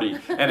 there's 40.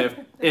 And if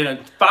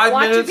in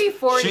 5 minutes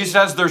she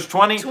says there's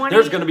 20,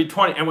 there's going to be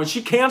 20. And when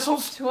she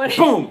cancels,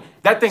 boom,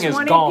 that thing is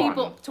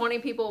gone. 20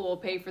 people will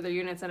pay for their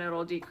units and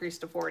it'll decrease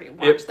to 40.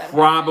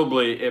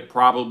 It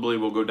probably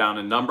will go down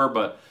in number,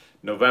 but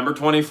November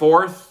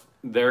 24th,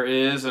 there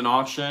is an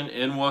auction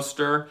in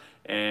Worcester,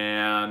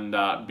 and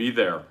be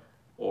there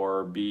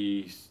or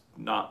be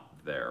not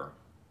there.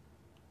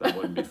 That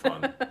wouldn't be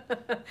fun.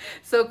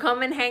 So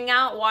come and hang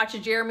out, watch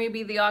Jeremy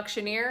be the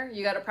auctioneer.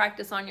 You got to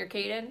practice on your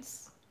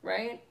cadence,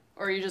 right?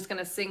 Or are you just going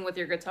to sing with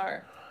your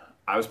guitar?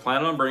 I was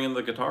planning on bringing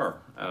the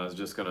guitar. I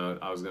was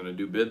gonna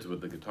do bids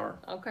with the guitar.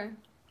 Okay.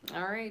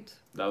 All right.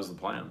 That was the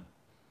plan.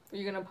 Are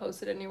you going to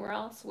post it anywhere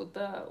else with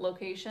the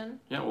location?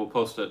 Yeah, we'll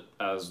post it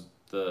as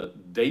the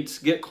dates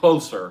get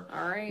closer.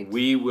 All right.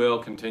 We will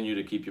continue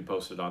to keep you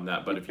posted on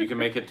that. But if you can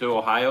make it to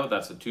Ohio,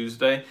 that's a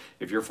Tuesday.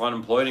 If you're fun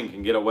employed and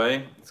can get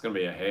away, it's going to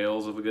be a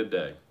Hales of a good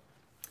day.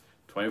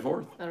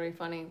 24th. That'll be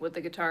funny with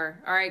the guitar.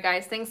 All right,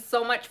 guys. Thanks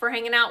so much for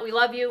hanging out. We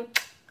love you.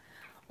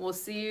 We'll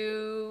see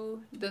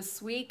you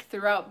this week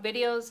throughout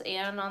videos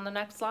and on the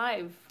next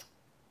live.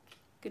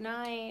 Good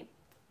night.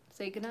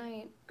 Say good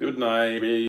night. Good night.